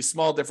relatively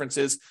small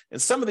differences.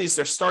 And some of these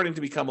are starting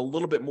to become a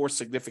little bit more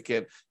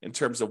significant in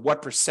terms of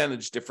what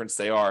percentage difference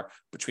they are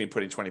between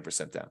putting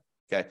 20% down.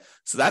 Okay.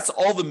 So that's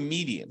all the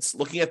medians,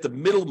 looking at the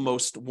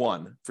middlemost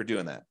one for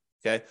doing that.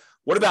 Okay.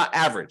 What about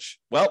average?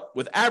 Well,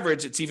 with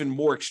average, it's even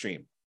more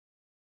extreme.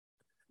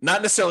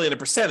 Not necessarily in a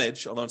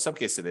percentage, although in some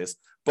cases it is,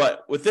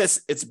 but with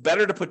this, it's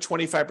better to put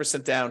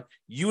 25% down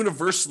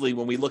universally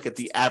when we look at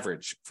the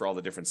average for all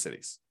the different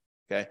cities.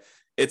 Okay.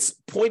 It's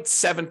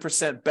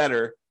 0.7%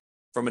 better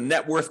from a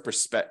net worth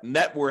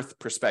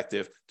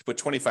perspective to put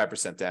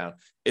 25% down.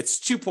 It's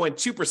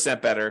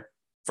 2.2% better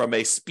from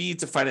a speed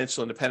to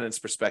financial independence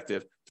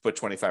perspective to put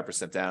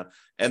 25% down.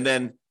 And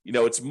then,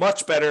 it's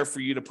much better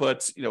for you to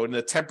put, in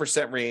the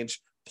 10%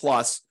 range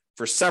plus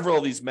for several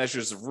of these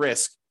measures of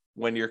risk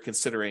when you're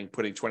considering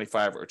putting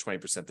 25 or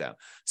 20% down.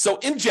 So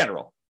in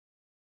general,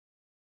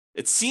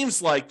 it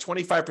seems like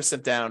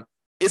 25% down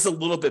is a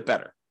little bit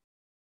better.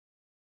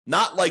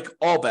 Not like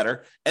all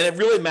better. And it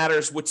really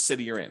matters which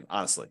city you're in,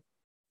 honestly.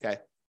 Okay.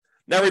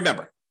 Now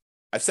remember,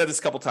 I've said this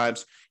a couple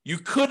times, you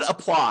could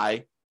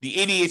apply the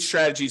 88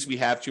 strategies we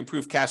have to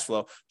improve cash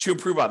flow to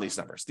improve on these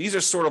numbers. These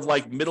are sort of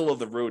like middle of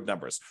the road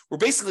numbers. We're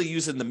basically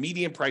using the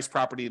median price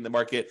property in the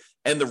market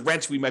and the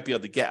rent we might be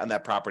able to get on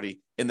that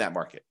property in that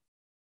market.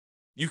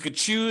 You could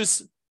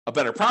choose a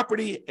better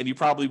property and you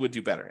probably would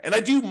do better. And I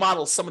do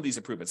model some of these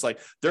improvements. Like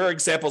there are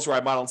examples where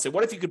I model and say,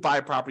 what if you could buy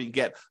a property and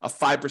get a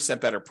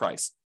 5% better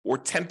price or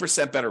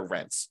 10% better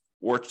rents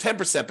or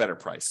 10% better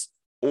price,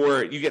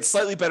 or you get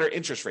slightly better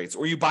interest rates,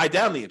 or you buy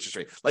down the interest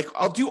rate. Like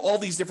I'll do all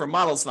these different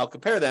models and I'll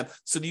compare them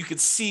so that you can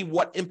see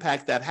what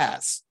impact that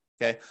has.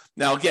 Okay.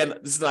 Now, again,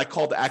 this is my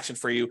call to action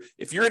for you.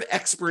 If you're an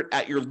expert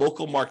at your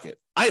local market,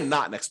 I am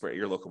not an expert at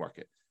your local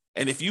market.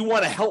 And if you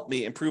want to help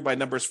me improve my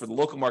numbers for the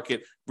local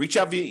market, reach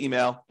out via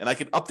email and I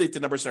can update the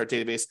numbers in our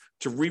database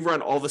to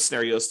rerun all the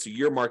scenarios to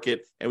your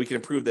market. And we can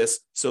improve this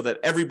so that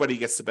everybody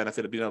gets the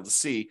benefit of being able to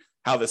see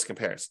how this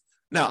compares.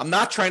 Now, I'm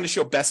not trying to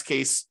show best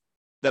case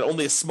that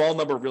only a small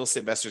number of real estate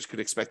investors could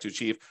expect to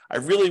achieve. I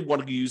really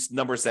want to use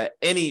numbers that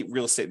any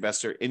real estate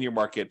investor in your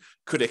market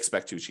could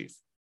expect to achieve.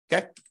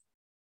 Okay.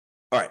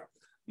 All right.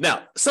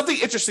 Now, something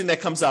interesting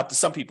that comes up to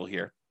some people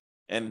here,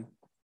 and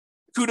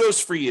kudos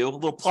for you, a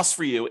little plus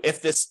for you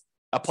if this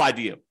applied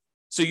to you.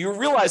 So you're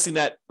realizing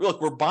that,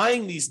 look, we're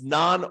buying these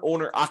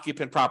non-owner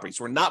occupant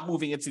properties. We're not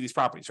moving into these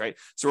properties, right?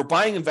 So we're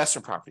buying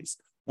investment properties.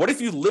 What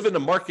if you live in a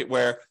market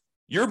where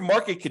your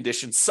market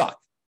conditions suck?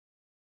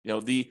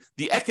 The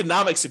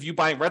economics of you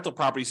buying rental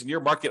properties in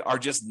your market are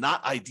just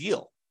not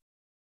ideal.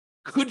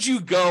 Could you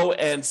go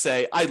and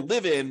say, I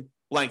live in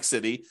blank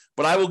city,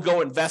 but I will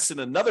go invest in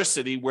another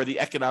city where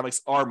the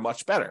economics are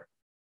much better?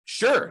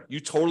 Sure, you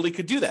totally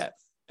could do that.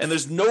 And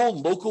there's no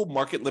local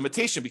market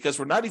limitation because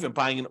we're not even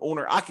buying an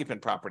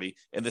owner-occupant property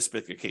in this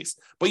particular case.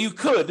 But you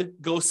could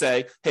go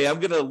say, hey, I'm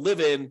going to live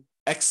in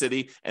X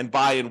city and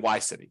buy in Y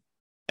city.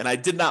 And I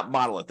did not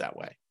model it that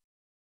way.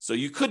 So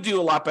you could do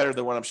a lot better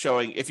than what I'm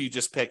showing if you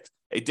just picked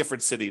a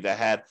different city that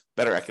had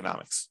better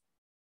economics.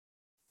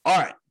 All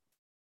right.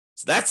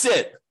 So that's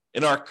it.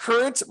 In our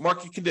current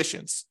market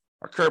conditions,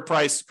 our current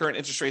price, current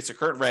interest rates, or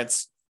current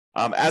rents,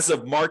 as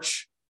of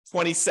March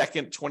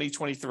 22nd,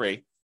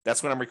 2023,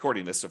 that's when I'm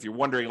recording this. So if you're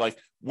wondering, like,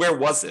 where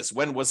was this?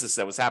 When was this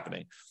that was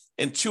happening?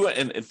 In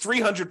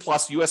 300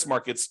 plus US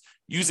markets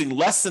using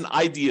less than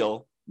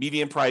ideal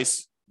median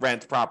price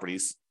rent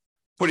properties,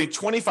 putting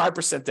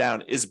 25%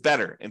 down is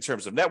better in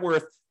terms of net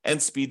worth and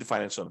speed to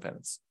financial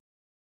independence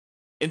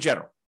in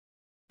general.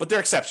 But there are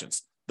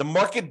exceptions. The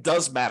market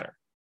does matter.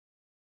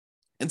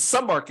 In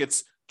some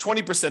markets,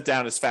 20%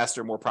 down is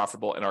faster, more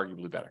profitable, and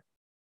arguably better,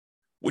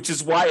 which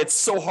is why it's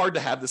so hard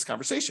to have this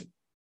conversation.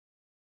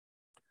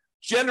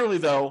 Generally,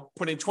 though,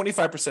 putting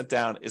 25%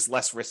 down is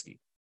less risky.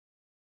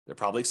 There are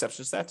probably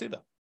exceptions to that too,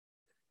 though.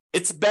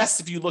 It's best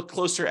if you look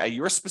closer at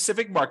your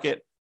specific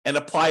market and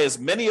apply as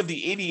many of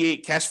the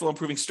 88 cash flow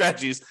improving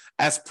strategies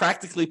as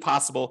practically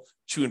possible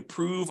to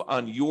improve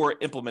on your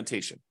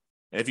implementation.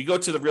 And if you go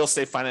to the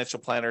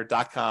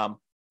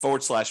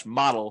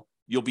realestateFinancialPlanner.com/model,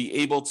 you'll be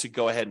able to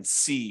go ahead and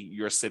see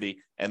your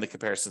city and the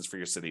comparisons for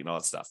your city and all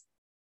that stuff.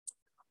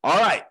 All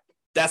right.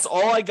 That's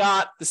all I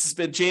got. This has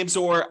been James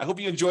Orr. I hope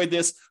you enjoyed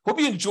this. Hope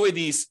you enjoyed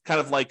these kind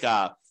of like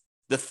the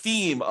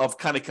theme of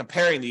kind of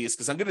comparing these,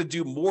 because I'm going to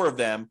do more of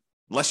them,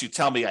 unless you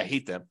tell me I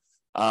hate them.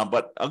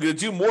 But I'm going to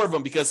do more of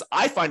them because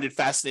I find it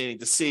fascinating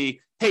to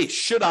see, hey,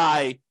 should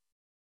I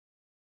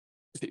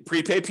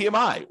prepay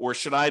PMI, or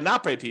should I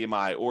not pay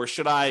PMI, or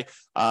should I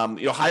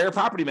hire a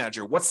property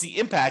manager? What's the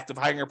impact of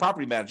hiring a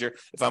property manager?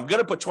 If I'm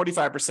going to put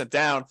 25%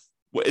 down,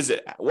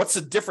 what's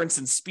the difference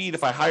in speed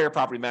if I hire a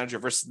property manager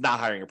versus not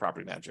hiring a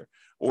property manager?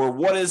 Or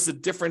what is the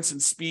difference in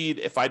speed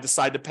if I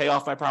decide to pay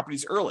off my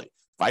properties early?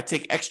 If If I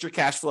take extra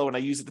cash flow and I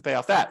use it to pay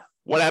off that,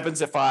 what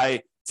happens if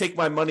I take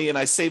my money and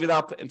I save it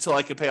up until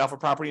I can pay off a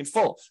property in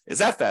full? Is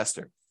that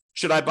faster?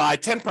 Should I buy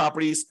 10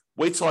 properties,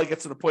 wait till I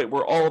get to the point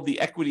where all of the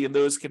equity in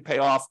those can pay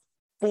off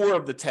 4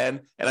 of the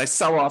 10, and I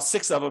sell off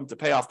 6 of them to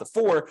pay off the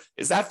 4?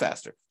 Is that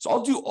faster? So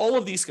I'll do all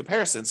of these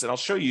comparisons and I'll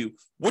show you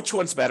which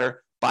one's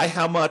better, by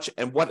how much,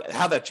 and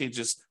how that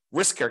changes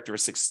risk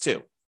characteristics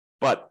too.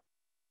 But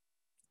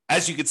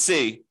as you can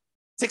see, it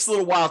takes a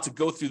little while to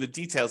go through the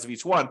details of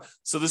each one.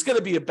 So there's going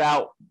to be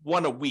about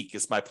one a week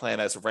is my plan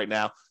as of right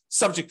now,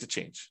 subject to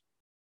change.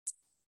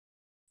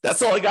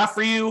 That's all I got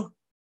for you.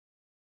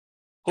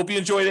 Hope you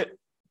enjoyed it.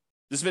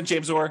 This has been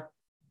James Orr.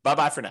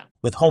 Bye-bye for now.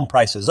 With home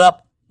prices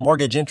up,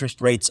 mortgage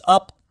interest rates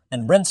up,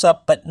 and rents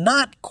up, but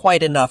not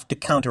quite enough to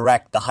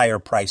counteract the higher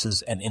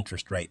prices and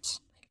interest rates.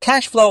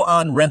 Cash flow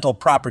on rental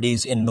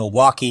properties in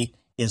Milwaukee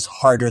is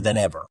harder than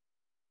ever.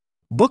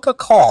 Book a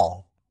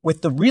call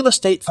with the Real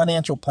Estate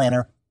Financial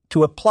Planner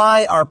to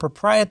apply our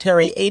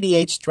proprietary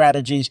 88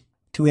 strategies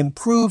to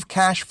improve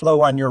cash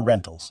flow on your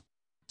rentals.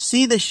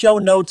 See the show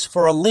notes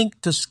for a link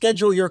to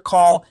schedule your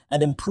call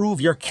and improve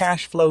your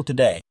cash flow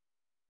today.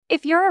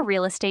 If you're a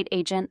real estate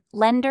agent,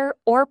 lender,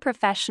 or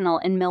professional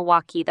in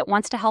Milwaukee that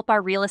wants to help our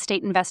real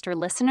estate investor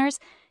listeners,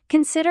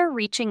 consider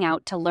reaching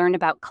out to learn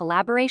about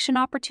collaboration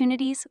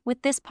opportunities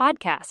with this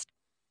podcast.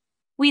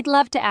 We'd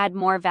love to add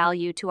more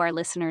value to our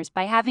listeners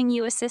by having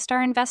you assist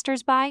our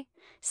investors buy,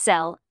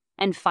 sell,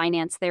 and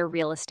finance their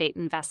real estate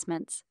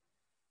investments.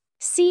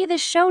 See the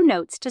show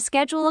notes to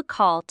schedule a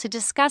call to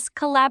discuss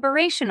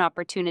collaboration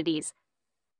opportunities